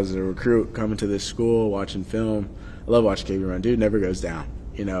whenever I was a recruit coming to this school, watching film, I love watching KB run. Dude never goes down.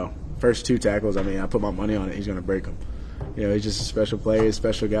 First 2 tackles, I put my money on it. He's going to break them. He's just a special player, a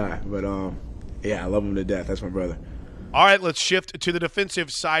special guy. But, yeah, I love him to death. That's my brother. All right, let's shift to the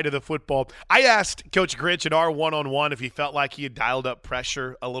defensive side of the football. I asked Coach Grinch in our one-on-one if he felt like he had dialed up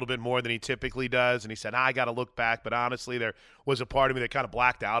pressure a little bit more than he typically does, and he said, I got to look back, but honestly there was a part of me that kind of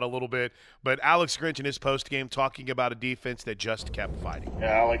blacked out a little bit. But Alex Grinch in his postgame talking about a defense that just kept fighting.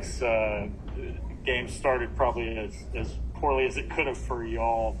 Yeah, Alex, game started probably as poorly as it could have for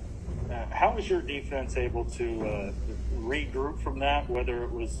y'all. How was your defense able to regroup from that, whether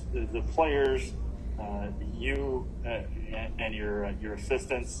it was the players, you and your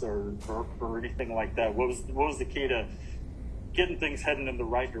assistants or anything like that? What was the key to getting things heading in the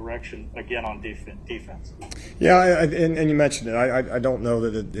right direction again on defense? Yeah, and you mentioned it. I don't know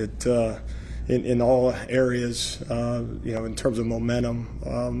that it in all areas, in terms of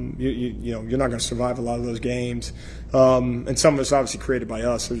momentum, you're not going to survive a lot of those games. And some of it's obviously created by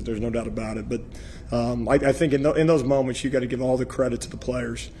us. There's no doubt about it. But I think in those moments, you got to give all the credit to the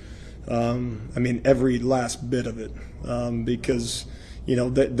players. Every last bit of it, because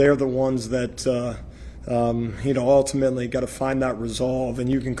they're the ones that ultimately got to find that resolve. And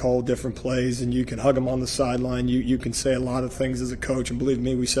you can call different plays, and you can hug them on the sideline. You can say a lot of things as a coach, and believe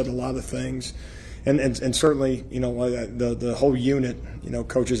me, we said a lot of things. And certainly, the whole unit,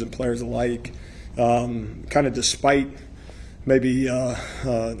 coaches and players alike, kind of despite maybe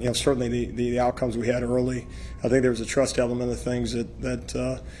certainly the outcomes we had early. I think there was a trust element of things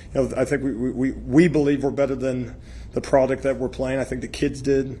that I think we believe we're better than the product that we're playing. I think the kids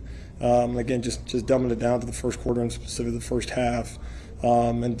did. Again, just dumbing it down to the first quarter and specifically the first half.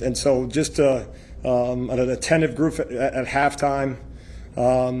 And so just an attentive group at halftime.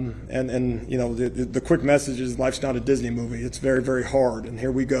 The quick message is life's not a Disney movie. It's very, very hard. And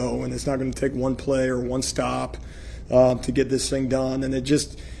here we go. And it's not going to take one play or one stop to get this thing done. And it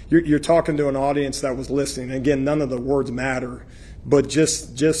just you're talking to an audience that was listening. Again, none of the words matter, but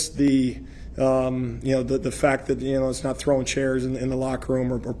just the the fact that it's not throwing chairs in the locker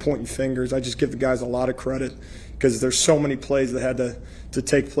room or pointing fingers. I just give the guys a lot of credit because there's so many plays that had to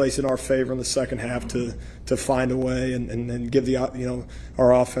take place in our favor in the second half to find a way and give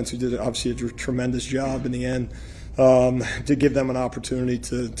our offense, who did obviously a tremendous job in the end, to give them an opportunity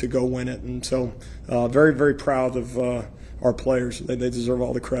to go win it. And so very, very proud of our players. They deserve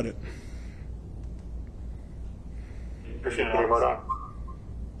all the credit. Appreciate it.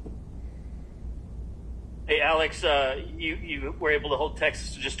 Hey, Alex, you were able to hold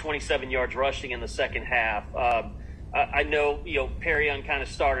Texas to just 27 yards rushing in the second half. I know, Perrion kind of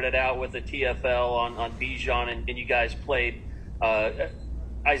started it out with a TFL on Bijan, and you guys played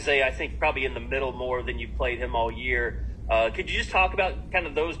Isaiah, I think, probably in the middle more than you played him all year. Could you just talk about kind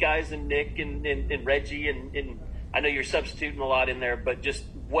of those guys and Nick and Reggie? And I know you're substituting a lot in there, but just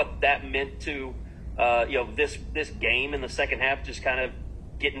what that meant to, this game in the second half, just kind of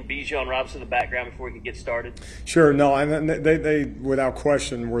getting Bijan Robinson in the background before we could get started? Sure, no, and they without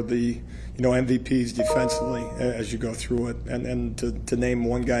question were the MVPs defensively as you go through it, and to name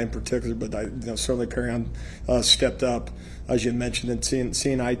one guy in particular, but certainly Perrion stepped up, as you mentioned, and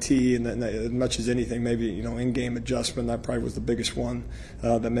seeing IT and as much as anything, maybe in-game adjustment, that probably was the biggest one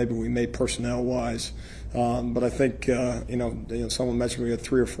that maybe we made personnel wise. But I think someone mentioned we had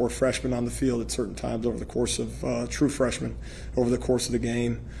 3 or 4 freshmen on the field at certain times over the course of true freshmen over the course of the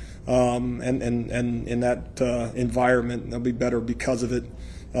game, and in that environment they'll be better because of it.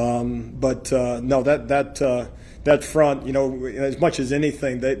 But no, that front, as much as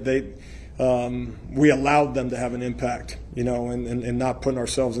anything, we allowed them to have an impact, and not putting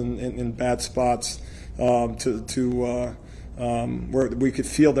ourselves in bad spots where we could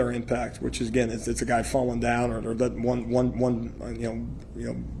feel their impact, which is, again, it's a guy falling down or that one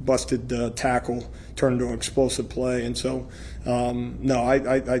busted tackle turned into an explosive play. And so, no,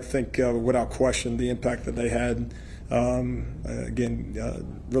 I think without question the impact that they had,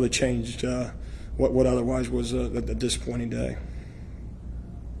 really changed what otherwise was a disappointing day.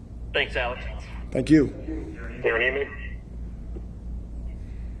 Thanks, Alex. Thank you.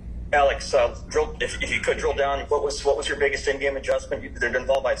 Alex, if you could drill down, what was your biggest in-game adjustment that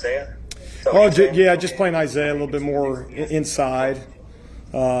involved Isaiah? Just playing Isaiah a little bit more inside,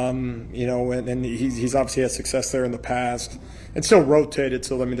 and he's obviously had success there in the past, and still rotated.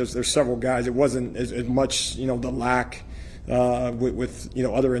 So there's several guys. It wasn't as much the lack with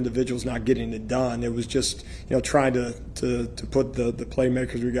other individuals not getting it done. It was just trying to put the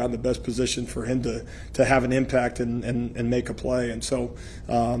playmakers we got in the best position for him to have an impact and make a play. And so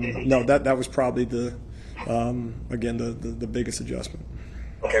no, that was probably the biggest adjustment.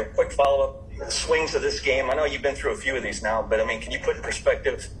 Okay, quick follow-up. The swings of this game, I know you've been through a few of these now, but can you put in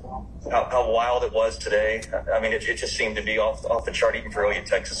perspective how wild it was today? I mean, it just seemed to be off the chart even for OU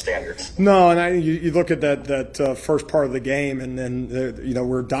Texas standards. No, and you look at that first part of the game, and then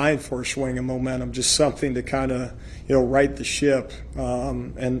we're dying for a swing of momentum, just something to kind of right the ship,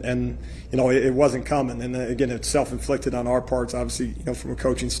 and it wasn't coming. And again, it's self-inflicted on our parts. Obviously, from a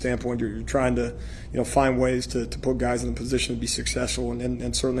coaching standpoint, you're trying to find ways to put guys in a position to be successful,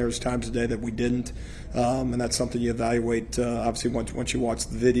 and certainly there's times today that we didn't, and that's something you evaluate obviously once you watch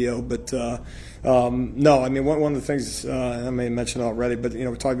the video. But no, I mean one of the things I may have mentioned already, but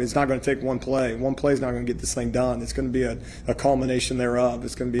we're talking. It's not going to take one play. One play is not going to get this thing done. It's going to be a culmination thereof.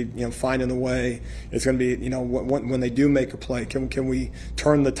 It's going to be finding the way. It's going to be when they do make a play, can we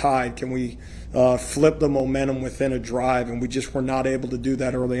turn the tide? Can we flip the momentum within a drive? And we just were not able to do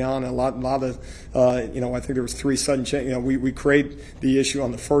that early on. A lot of I think there was 3 sudden changes. We create the issue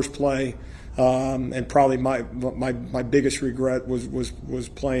on the first play. And probably my biggest regret was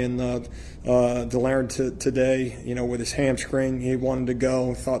playing Delarin today. With his hamstring, he wanted to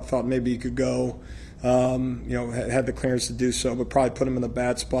go. Thought maybe he could go. Had the clearance to do so, but probably put him in a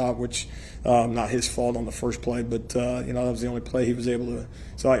bad spot, which not his fault on the first play, but that was the only play he was able to.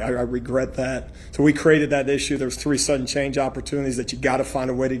 So I regret that. So we created that issue. There's 3 sudden change opportunities that you got to find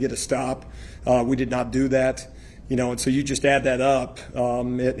a way to get a stop. We did not do that. And so you just add that up,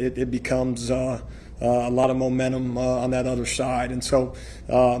 it becomes a lot of momentum on that other side. And so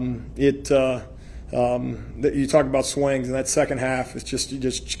you talk about swings, and that second half is just you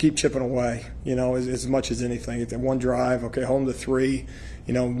just keep chipping away, as much as anything. At one drive, okay, home to 3.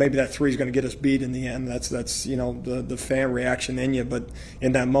 Maybe that 3 is going to get us beat in the end. That's the fan reaction in you. But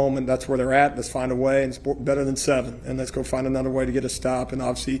in that moment, that's where they're at. Let's find a way, and it's better than 7. And let's go find another way to get a stop. And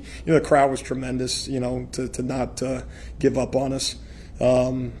obviously, the crowd was tremendous. To not give up on us.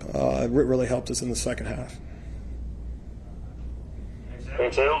 It really helped us in the second half.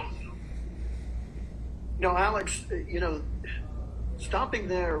 Thanks, Al. Alex, stopping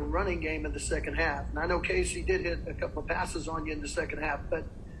their running game in the second half, and I know Casey did hit a couple of passes on you in the second half, but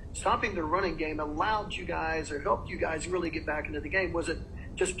stopping their running game allowed you guys or helped you guys really get back into the game. Was it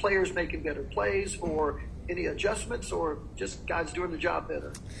just players making better plays, or any adjustments, or just guys doing the job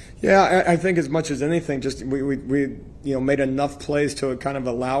better? Yeah, I think as much as anything, just we made enough plays to kind of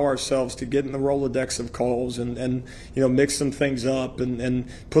allow ourselves to get in the Rolodex of calls and mix some things up and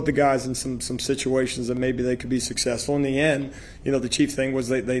put the guys in some situations that maybe they could be successful. In the end, the chief thing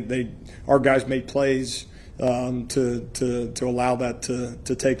was our guys made plays to allow that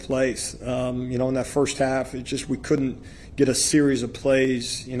to take place. In that first half, we couldn't get a series of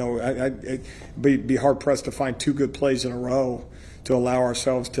plays. I'd be hard pressed to find 2 good plays in a row to allow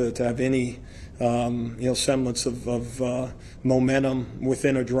ourselves to have any semblance of momentum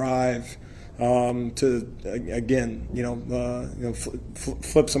within a drive. To again,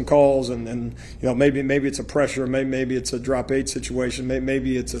 flip some calls and maybe it's a pressure, maybe it's a drop 8 situation,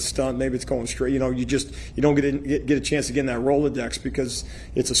 maybe it's a stunt, maybe it's going straight. You don't get a chance to get in that Rolodex because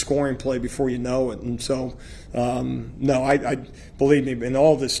it's a scoring play before you know it. And so, no, I believe me, in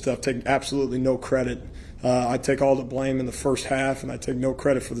all this stuff, take absolutely no credit. I take all the blame in the first half, and I take no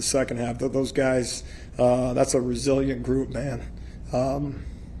credit for the second half. Those guys, that's a resilient group, man.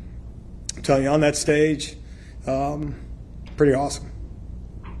 I'm telling you, on that stage, pretty awesome.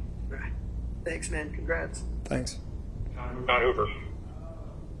 Thanks, man. Congrats. Thanks. Not over.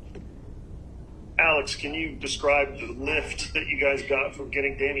 Alex, can you describe the lift that you guys got from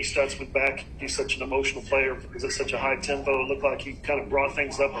getting Danny Stutzman back? He's such an emotional player because it's such a high tempo. It looked like he kind of brought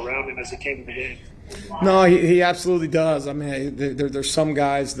things up around him as it came to the game. No, he absolutely does. I mean, there's some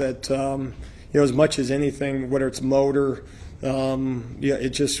guys that, as much as anything, whether it's motor, it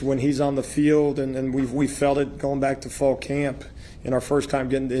just when he's on the field, and we felt it going back to fall camp in our first time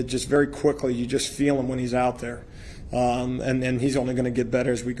getting it, just very quickly you just feel him when he's out there, and he's only going to get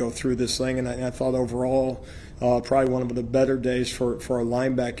better as we go through this thing. And I thought overall probably one of the better days for our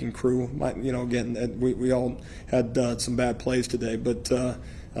linebacking crew. Again, we all had some bad plays today, but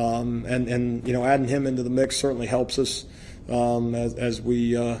adding him into the mix certainly helps us as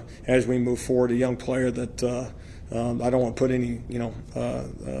we move forward. A young player that. I don't want to put any,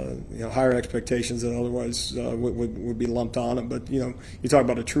 higher expectations that otherwise would be lumped on him. But you talk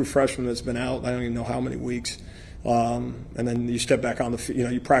about a true freshman that's been out. I don't even know how many weeks, and then you step back on the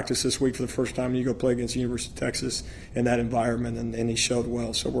field. You practice this week for the first time, and you go play against the University of Texas in that environment, and he showed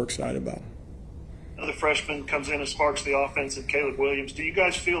well. So we're excited about him. Another freshman comes in and sparks the offense, and Caleb Williams. Do you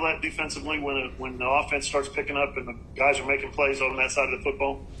guys feel that defensively when the offense starts picking up and the guys are making plays on that side of the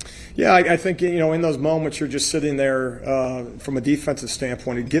football? Yeah, I think in those moments you're just sitting there from a defensive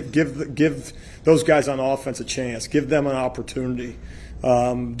standpoint. Give those guys on offense a chance. Give them an opportunity.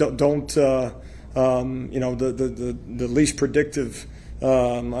 don't the least predictive,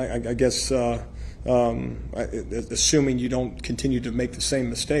 I guess. Assuming you don't continue to make the same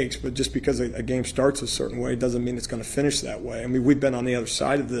mistakes, but just because a game starts a certain way doesn't mean it's going to finish that way. I mean, we've been on the other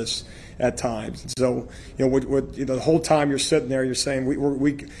side of this at times. So, the whole time you're sitting there, you're saying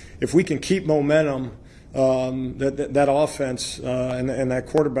we if we can keep momentum, that offense and that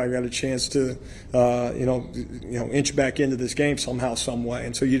quarterback got a chance to inch back into this game somehow, some way.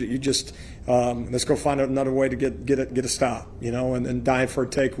 And so you just let's go find another way to get a stop, and dying for a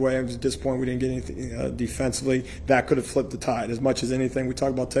takeaway. I was disappointed we didn't get anything defensively. That could have flipped the tide. As much as anything, we talk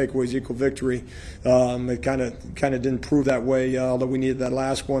about takeaways equal victory. It kind of didn't prove that way, although we needed that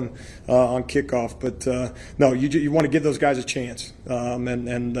last one on kickoff. But no, you want to give those guys a chance,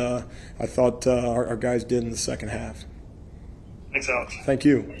 and I thought our guys did in the second half. Thanks, Alex. Thank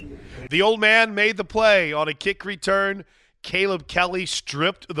you. The old man made the play on a kick return. Caleb Kelly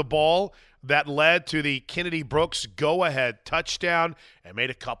stripped the ball that led to the Kennedy Brooks go-ahead touchdown and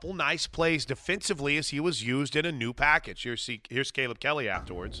made a couple nice plays defensively as he was used in a new package. Here's Caleb Kelly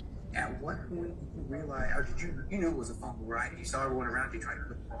afterwards. At what point did you realize, or did you knew it was a fumble, right? You saw everyone around you trying to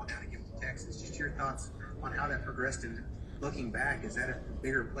put the ball down and give it to Texas. Just your thoughts on how that progressed, and looking back, is that a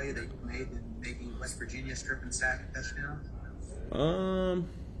bigger play that you made than maybe West Virginia strip and sack and touchdown?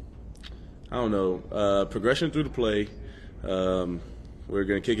 I don't know. Progression through the play. We're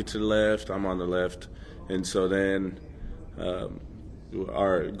going to kick it to the left. I'm on the left. And so then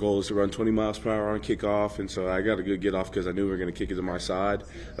our goal is to run 20 miles per hour on kickoff. And so I got a good get off because I knew we were going to kick it to my side.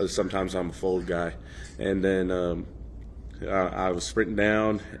 Sometimes I'm a fold guy. And then I was sprinting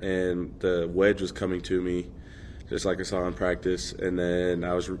down, and the wedge was coming to me, just like I saw in practice. And then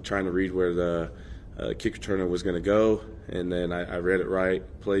I was trying to read where the kick returner was going to go, and then I read it right,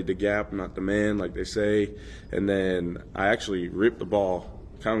 played the gap, not the man, like they say, and then I actually ripped the ball,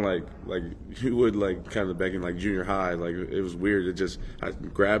 kind of like you would kind of back in junior high. Like, it was weird. I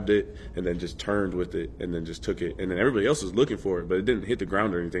grabbed it and then just turned with it and then just took it, and then everybody else was looking for it, but it didn't hit the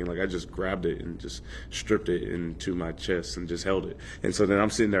ground or anything. Like, I just grabbed it and just stripped it into my chest and just held it. And so then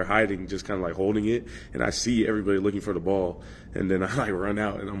I'm sitting there hiding, just kind of holding it, and I see everybody looking for the ball, and then I run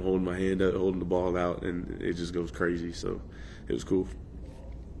out and I'm holding my hand up, holding the ball out, and it just goes crazy. So it was cool.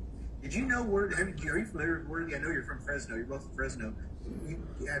 Did you know are you familiar with Worthy? I know you're from Fresno. You're both from Fresno. Do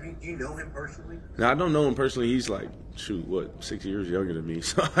you know him personally? No, I don't know him personally. He's 6 years younger than me,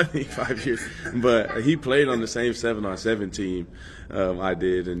 so I think 5 years. But he played on the same 7-on-7 team I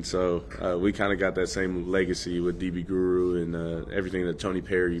did, and so we kind of got that same legacy with DB Guru and everything that Tony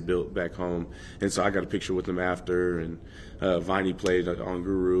Perry built back home. And so I got a picture with him after, and Viney played on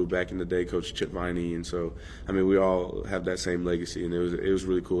Guru back in the day, Coach Chip Viney, and so we all have that same legacy, and it was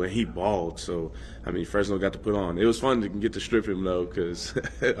really cool. And he balled, so Fresno got to put on. It was fun to get to strip him though, because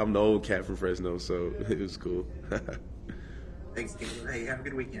I'm the old cat from Fresno, so it was cool. Thanks, Caleb. Hey, have a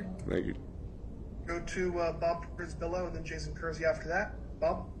good weekend. Thank you. Go to Bob Prisbillo and then Jason Kersey after that.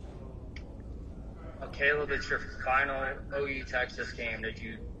 Bob? Caleb, it's your final OU Texas game. Did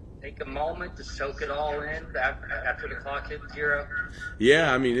you take a moment to soak it all in after the clock hit 0?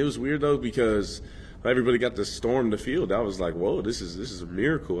 Yeah, it was weird though, because everybody got to storm the field. I was like, whoa, this is a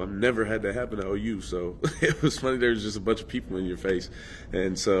miracle. I've never had that happen at OU. So it was funny. There was just a bunch of people in your face.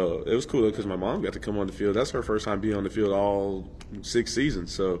 And so it was cool because my mom got to come on the field. That's her first time being on the field all 6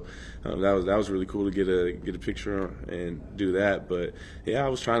 seasons. So that was really cool to get a picture and do that. But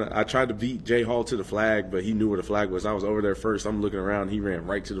yeah, I tried to beat Jay Hall to the flag, but he knew where the flag was. I was over there first. I'm looking around. He ran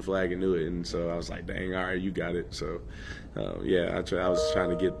right to the flag and knew it. And so I was like, dang, all right, you got it. So yeah, I was trying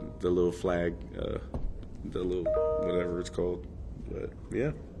to get the little flag, the little whatever it's called. But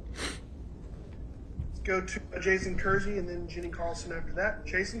yeah. Let's go to Jason Kersey and then Jenny Carlson after that.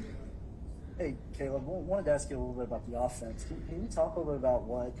 Jason? Hey, Caleb, wanted to ask you a little bit about the offense. Can you talk a little bit about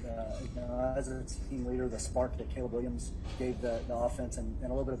what, as a team leader, the spark that Caleb Williams gave the offense, and a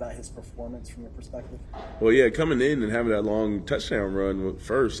little bit about his performance from your perspective? Well, yeah, coming in and having that long touchdown run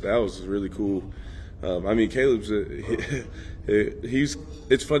first, that was really cool. Caleb's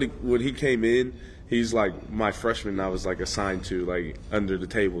it's funny, when he came in, he's like my freshman I was assigned to under the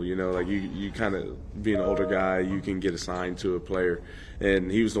table, you kind of, being an older guy, you can get assigned to a player.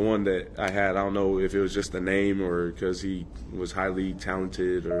 And he was the one that I had. I don't know if it was just the name or because he was highly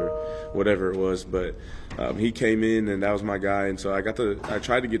talented or whatever it was, but he came in and that was my guy. And so I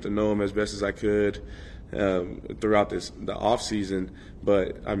tried to get to know him as best as I could. throughout the off season.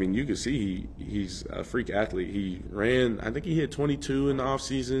 But I mean, you can see he's a freak athlete. He ran, I think he hit 22 in the off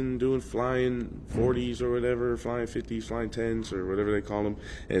season, doing flying 40s or whatever, flying 50s, flying 10s or whatever they call them.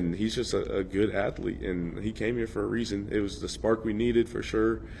 And he's just a good athlete. And he came here for a reason. It was the spark we needed for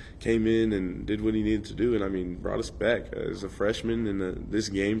sure. Came in and did what he needed to do. And I mean, brought us back as a freshman in this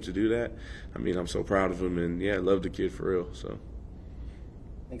game to do that. I mean, I'm so proud of him. And yeah, I love the kid for real. So.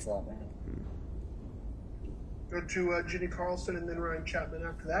 Thanks a lot, man. Go to Ginny Carlson and then Ryan Chapman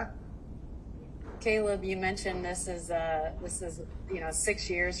after that. Caleb, you mentioned this is 6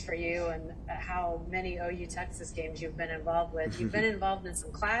 years for you, and how many OU Texas games you've been involved with. You've been involved in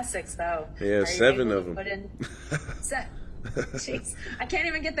some classics, though. Yeah, 7 of them. Jeez, I can't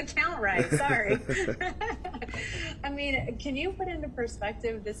even get the count right. Sorry. I mean, can you put into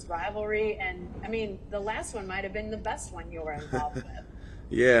perspective this rivalry? And I mean, the last one might have been the best one you were involved with.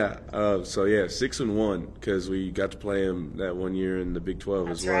 Yeah, 6-1 because we got to play him that one year in the Big 12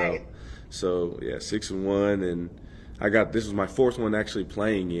 as well. Right. So yeah, 6-1, and this was my 4th one actually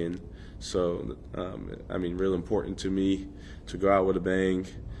playing in. So I mean, real important to me to go out with a bang.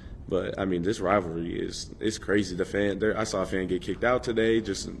 But I mean, this rivalry is crazy. I saw a fan get kicked out today,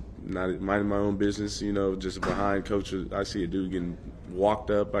 just not minding my own business, just behind coach. I see a dude getting walked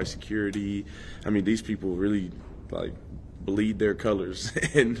up by security. I mean, these people really bleed their colors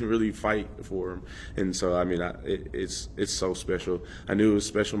and really fight for them. And so, I mean, it's so special. I knew it was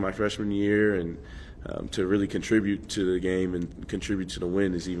special my freshman year, and to really contribute to the game and contribute to the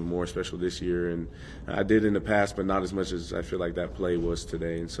win is even more special this year. And I did in the past, but not as much as I feel like that play was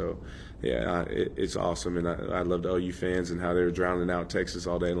today. And so, yeah, it's awesome. And I love the OU fans and how they were drowning out Texas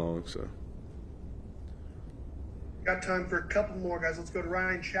all day long. So. Got time for a couple more, guys. Let's go to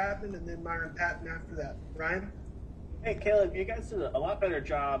Ryan Chapman and then Myron Patton after that. Ryan? Hey, Caleb, you guys did a lot better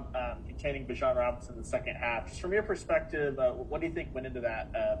job containing Bijan Robinson in the second half. Just from your perspective, what do you think went into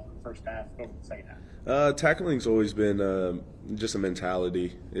that from the first half over the second half? Tackling's always been just a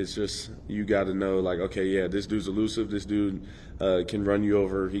mentality. It's just you got to know, okay, yeah, this dude's elusive. This dude can run you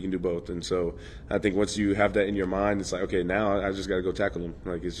over. He can do both. And so I think once you have that in your mind, it's okay, now I just got to go tackle him.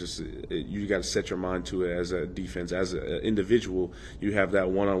 It's just you got to set your mind to it as a defense. As an individual, you have that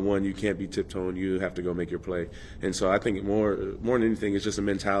one-on-one. You can't be tiptoeing. You have to go make your play. And so I think more than anything, it's just a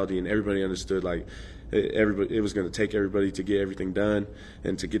mentality, and everybody understood it was going to take everybody to get everything done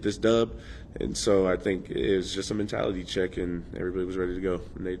and to get this dub. And so I think it was just a mentality check, and everybody was ready to go,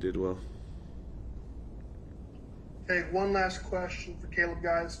 and they did well. Okay, one last question for Caleb,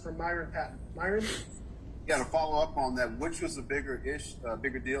 guys, from Myron Patton. Myron? Yeah, to follow up on that, which was the bigger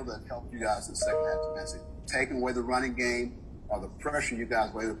deal that helped you guys in the second half? Is it taking away the running game, or the pressure you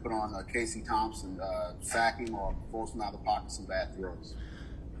guys were able to put on Casey Thompson, sacking or forcing out of the pocket some bad throws?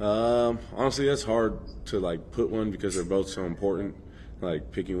 Honestly, that's hard to put one because they're both so important.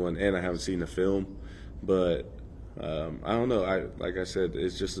 Picking one, and I haven't seen the film, but I don't know. Like I said, it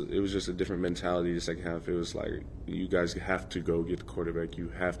was just a different mentality. The second half, it was you guys have to go get the quarterback. You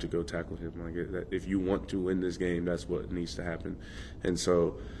have to go tackle him. If you want to win this game, that's what needs to happen. And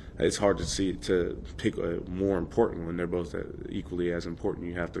so it's hard to pick a more important one. They're both equally as important.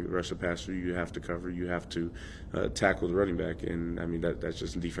 You have to rush the passer. You have to cover. You have to tackle the running back. And I mean that's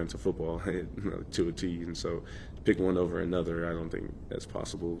just defensive football to a T. And so pick one over another, I don't think that's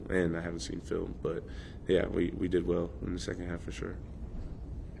possible. And I haven't seen film, but yeah, we did well in the second half for sure.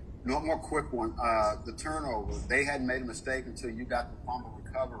 No more quick one. The turnover. They hadn't made a mistake until you got the fumble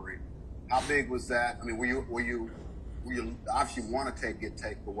recovery. How big was that? I mean, were you obviously want to get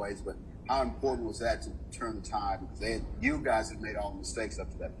takeaways, but how important was that to turn the tide? Because you guys had made all the mistakes up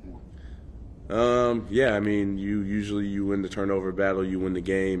to that point. Yeah, I mean, you win the turnover battle, you win the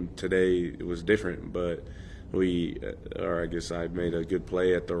game. Today it was different, but I guess I made a good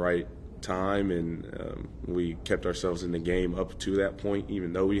play at the right time, and we kept ourselves in the game up to that point,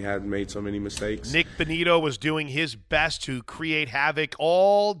 even though we had made so many mistakes. Nick Benito was doing his best to create havoc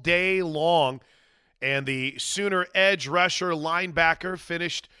all day long, and the Sooner edge rusher linebacker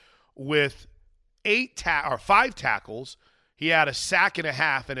finished with 5 tackles. He had a sack and a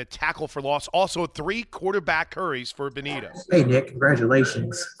half and a tackle for loss. Also 3 quarterback hurries for Benito. Hey, Nick,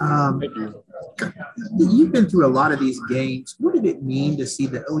 congratulations. Thank you. You've been through a lot of these games. What did it mean to see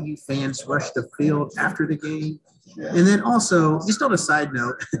the OU fans rush the field after the game? And then also, just on a side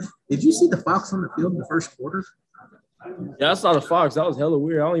note, did you see the Fox on the field in the first quarter? Yeah, I saw the Fox. That was hella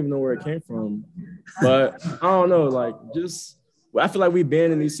weird. I don't even know where it came from. But I don't know, I feel like we've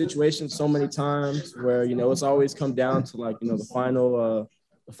been in these situations so many times where, it's always come down to the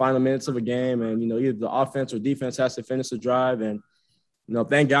final minutes of a game, and, either the offense or defense has to finish the drive. And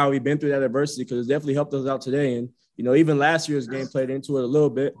thank God we've been through that adversity because it definitely helped us out today. And, even last year's game played into it a little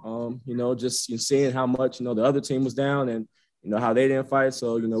bit, just seeing how much, the other team was down and, how they didn't fight.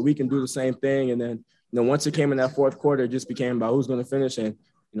 So, we can do the same thing. And then, once it came in that fourth quarter, it just became about who's going to finish. And,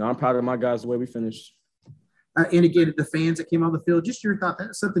 I'm proud of my guys the way we finished. And again, the fans that came on the field, just your thought,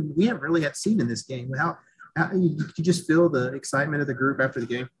 that's something we haven't really had seen in this game. How you just feel the excitement of the group after the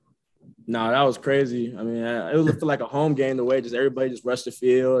game? No, that was crazy. I mean, it looked like a home game the way just everybody just rushed the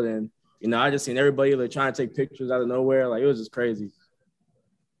field. And, I just seen everybody like trying to take pictures out of nowhere. Like, it was just crazy.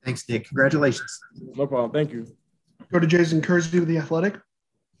 Thanks, Nick. Congratulations. No problem. Thank you. Go to Jason Kersey with The Athletic.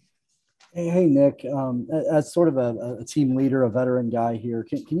 Hey, Nick, as sort of a team leader, a veteran guy here,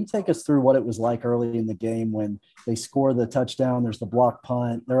 can you take us through what it was like early in the game when they score the touchdown, there's the block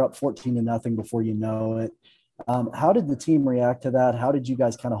punt, they're up 14-0 before you know it. How did the team react to that? How did you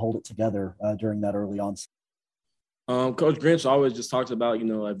guys kind of hold it together during that early on? Coach Grinch always just talks about,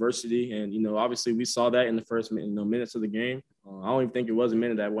 adversity. And, obviously we saw that in the first minutes of the game. I don't even think it was a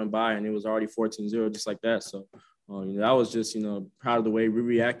minute that went by and it was already 14-0 just like that. So, I was just, proud of the way we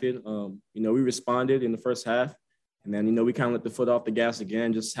reacted. We responded in the first half. And then, we kind of let the foot off the gas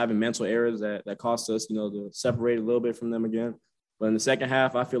again, just having mental errors that cost us, to separate a little bit from them again. But in the second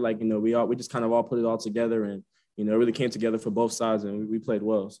half, I feel like, we just kind of all put it all together and, it really came together for both sides and we played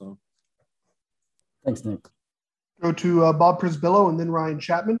well. So, thanks, Nick. Go to Bob Prisbillo and then Ryan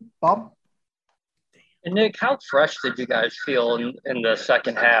Chapman. Bob? And Nick, how fresh did you guys feel in the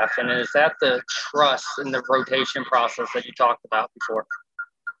second half? And is that the trust in the rotation process that you talked about before?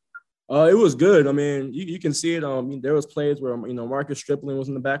 It was good. I mean, you can see it. There was plays where, Marcus Stripling was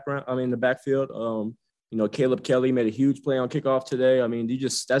in the backfield. Caleb Kelly made a huge play on kickoff today. I mean,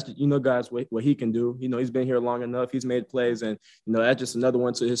 guys, what he can do. He's been here long enough. He's made plays and, that's just another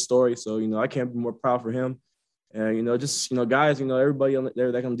one to his story. So, I can't be more proud for him. And, guys, everybody on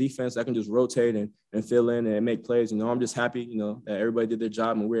there that on defense that can just rotate and fill in and make plays. I'm just happy, that everybody did their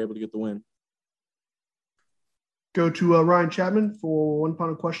job and we were able to get the win. Go to Ryan Chapman for one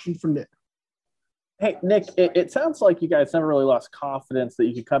final question from Nick. Hey, Nick, it sounds like you guys never really lost confidence that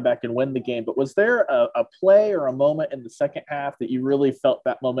you could come back and win the game, but was there a play or a moment in the second half that you really felt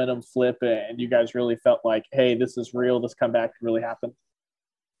that momentum flip and you guys really felt like, hey, this is real, this comeback can really happen?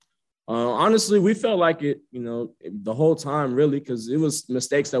 Honestly, we felt like it, the whole time, really, because it was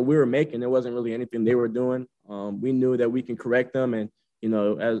mistakes that we were making. There wasn't really anything they were doing. We knew that we can correct them. And,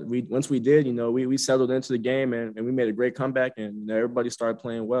 once we did, we settled into the game and we made a great comeback and everybody started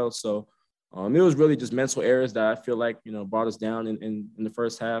playing well. So it was really just mental errors that I feel like, brought us down in the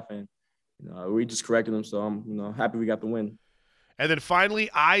first half. And, we just corrected them. So I'm, happy we got the win. And then finally,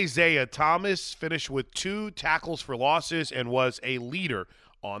 Isaiah Thomas finished with 2 tackles for losses and was a leader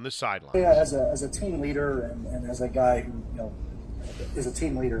on the sideline. Yeah, as a team leader and as a guy who is a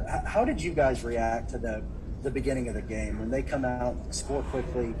team leader, how did you guys react to the beginning of the game when they come out, score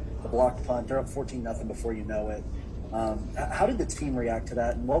quickly, the blocked punt, they're up 14-0 before you know it? How did the team react to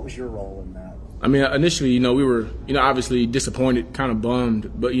that, and what was your role in that? I mean, initially, we were, obviously disappointed, kind of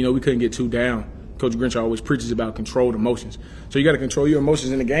bummed, but we couldn't get 2 down. Coach Grinch always preaches about controlled emotions. So you got to control your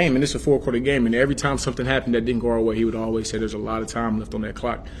emotions in the game, and it's a 4-quarter game. And every time something happened that didn't go our way, he would always say there's a lot of time left on that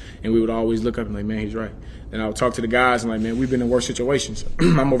clock. And we would always look up and like, man, he's right. And I would talk to the guys and like, man, we've been in worse situations.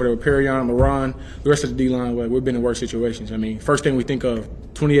 I'm over there with Perion, LaRon, the rest of the D-line. We've been in worse situations. I mean, first thing we think of,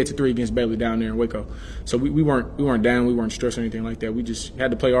 28-3 against Baylor down there in Waco. So we weren't down, we weren't stressed or anything like that. We just had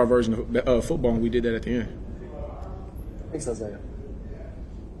to play our version of football, and we did that at the end. Thanks, Isaiah.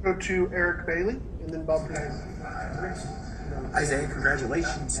 Go to Eric Bailey and then Bob Green. Isaiah,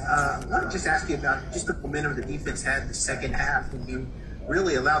 congratulations. I want to just ask you about just the momentum the defense had in the second half when you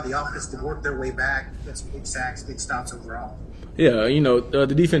really allowed the offense to work their way back, get some big sacks, big stops overall. Yeah,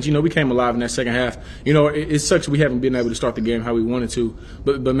 the defense, we came alive in that second half. It sucks we haven't been able to start the game how we wanted to.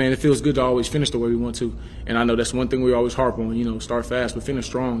 But man, it feels good to always finish the way we want to. And I know that's one thing we always harp on, start fast, but finish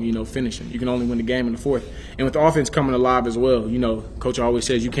strong, finishing. You can only win the game in the fourth. And with the offense coming alive as well, Coach always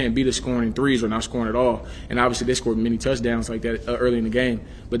says you can't beat us scoring in threes or not scoring at all. And obviously they scored many touchdowns like that early in the game.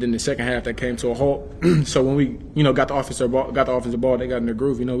 But then the second half, that came to a halt. So when we, got the offensive ball, they got in their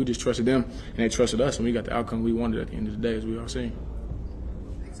groove, we just trusted them and they trusted us, and we got the outcome we wanted at the end of the day, as we all seen.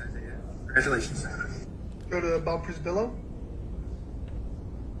 Thanks, Isaiah. Congratulations. Go to Bob Prisbillo.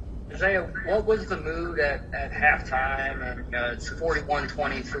 Isaiah, what was the mood at halftime? And it's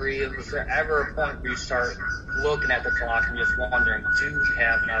 41-23. Was there ever a point where you start looking at the clock and just wondering, do we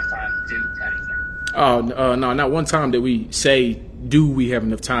have enough time to do anything? No, not one time did we say, do we have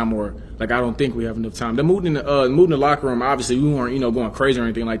enough time or Like, I don't think we have enough time. The mood in the locker room, obviously, we weren't, going crazy or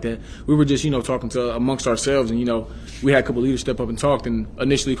anything like that. We were just, talking to amongst ourselves. And, we had a couple leaders step up and talked. And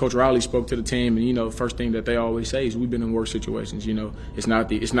initially, Coach Riley spoke to the team. And, first thing that they always say is we've been in worse situations.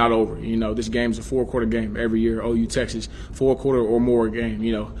 It's not over. This game's a 4-quarter game every year. OU Texas, 4-quarter or more game,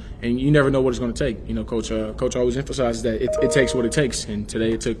 And you never know what it's going to take. Coach always emphasizes that it takes what it takes. And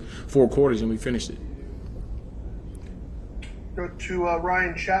today it took 4 quarters and we finished it. Go to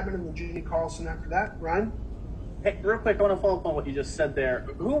Ryan Chapman and then Ginny Carlson after that. Ryan? Hey, real quick, I want to follow up on what you just said there.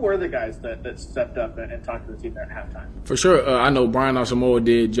 Who were the guys that stepped up and talked to the team there at halftime? For sure. I know Brian Asamoah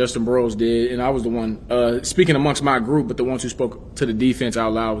did, Justin Burrows did, and I was the one speaking amongst my group, but the ones who spoke to the defense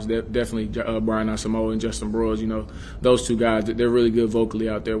out loud was definitely Brian Asamoah and Justin Burrows. Those two guys, they're really good vocally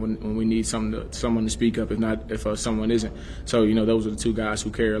out there when we need someone to speak up, if someone isn't. So, those are the two guys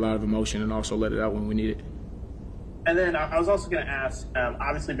who carry a lot of emotion and also let it out when we need it. And then I was also going to ask,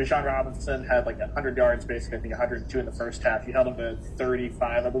 obviously, Bijan Robinson had 100 yards, basically, I think 102 in the first half. You held him to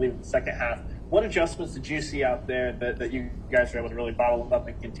 35, I believe, in the second half. What adjustments did you see out there that you guys were able to really bottle him up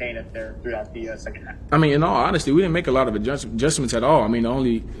and contain it there throughout the second half? In all honesty, we didn't make a lot of adjustments at all. The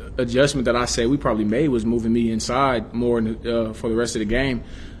only adjustment that I say we probably made was moving me inside more for the rest of the game.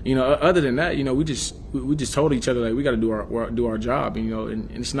 Other than that, we just told each other we got to do our job. And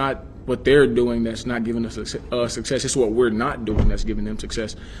it's not what they're doing that's not giving us success. It's what we're not doing that's giving them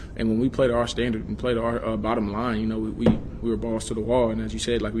success. And when we played our standard and played our bottom line, we were balls to the wall. And as you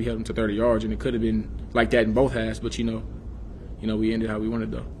said, we held them to 30 yards, and it could have been like that in both halves. But we ended how we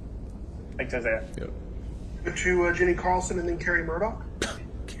wanted though. Thanks, Isaiah. Yep. Go to Ginny Carlson and then Carrie Murdoch.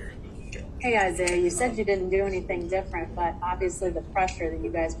 Hey, Isaiah, you said you didn't do anything different, but obviously the pressure that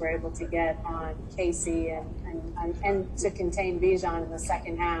you guys were able to get on Casey and to contain Bijan in the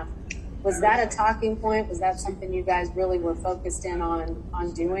second half, was that a talking point? Was that something you guys really were focused in on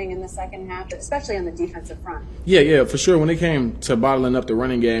doing in the second half, especially on the defensive front? Yeah, for sure. When it came to bottling up the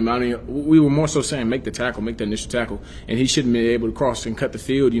running game, we were more so saying make the initial tackle, and he shouldn't be able to cross and cut the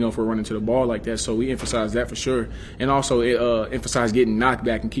field, if we're running to the ball like that. So we emphasized that for sure, and also emphasized getting knocked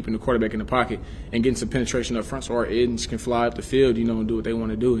back and keeping the quarterback in the pocket and getting some penetration up front so our ends can fly up the field, and do what they want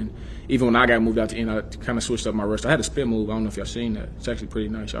to do. And even when I got moved out to end, I kind of switched up my rush. I had a spin move. I don't know if y'all seen that. It's actually pretty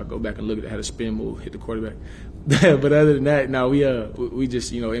nice. Y'all go back and look at it. I had a spin move, hit the quarterback. But other than that, no, we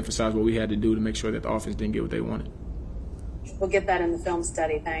just emphasized what we had to do to make sure that the offense didn't get what they wanted. We'll get that in the film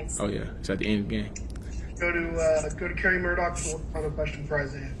study. Thanks. Oh yeah, it's at the end of the game. Go to Carrie Murdoch for another question for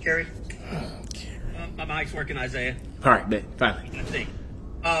Isaiah. Carrie. My mic's working, Isaiah. All right, finally. I think.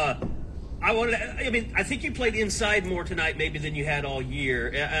 I think you played inside more tonight maybe than you had all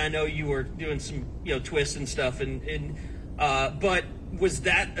year. I know you were doing some, twists and stuff, but was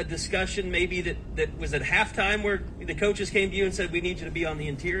that a discussion maybe that was at halftime where the coaches came to you and said we need you to be on the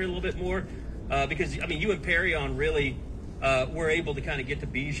interior a little bit more? Because you and Perrion really were able to kind of get to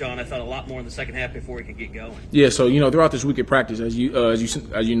Bijan, I thought, a lot more in the second half before he could get going. Yeah, so throughout this week of practice, as you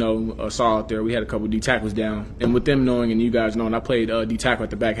saw out there, we had a couple of D tackles down, and with them knowing and you guys knowing, I played D tackle at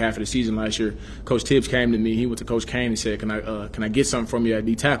the back half of the season last year. Coach Tibbs came to me. He went to Coach Kane and said, "Can I get something from you at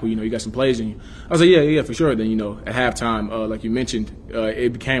D tackle? You got some plays in you." I was like, "Yeah, for sure." Then at halftime, like you mentioned,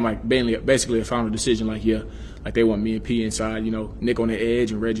 it became basically a final decision. Like they want me and P inside, Nick on the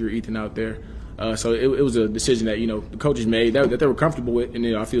edge and Reggie or Ethan out there. So it was a decision that, the coaches made that they were comfortable with. And,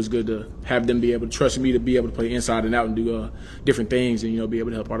 I feel it's good to have them be able to trust me to be able to play inside and out and do different things and, be able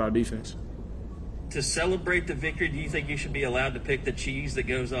to help out our defense. To celebrate the victory, do you think you should be allowed to pick the cheese that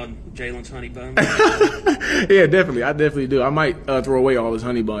goes on Jalen's honey buns? Yeah, definitely. I definitely do. I might throw away all his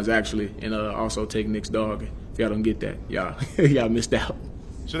honey buns, actually, and also take Nick's dog. If y'all don't get that, y'all missed out.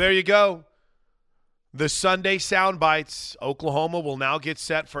 So there you go. The Sunday Soundbites. Oklahoma will now get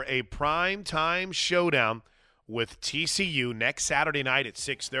set for a primetime showdown with TCU next Saturday night at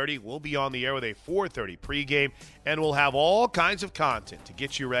 6:30. We'll be on the air with a 4:30 pregame, and we'll have all kinds of content to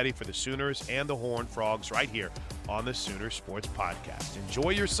get you ready for the Sooners and the Horned Frogs right here on the Sooner Sports Podcast. Enjoy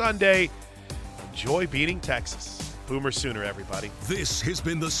your Sunday. Enjoy beating Texas. Boomer Sooner, everybody. This has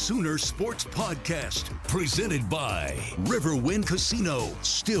been the Sooner Sports Podcast, presented by Riverwind Casino,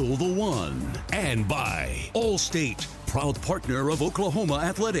 still the one, and by Allstate, proud partner of Oklahoma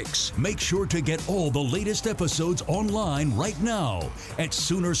Athletics. Make sure to get all the latest episodes online right now at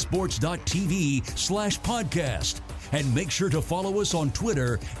Soonersports.tv/podcast. And make sure to follow us on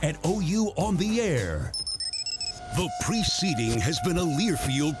Twitter at OU On The Air. The preceding has been a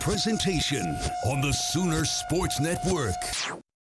Learfield presentation on the Sooner Sports Network.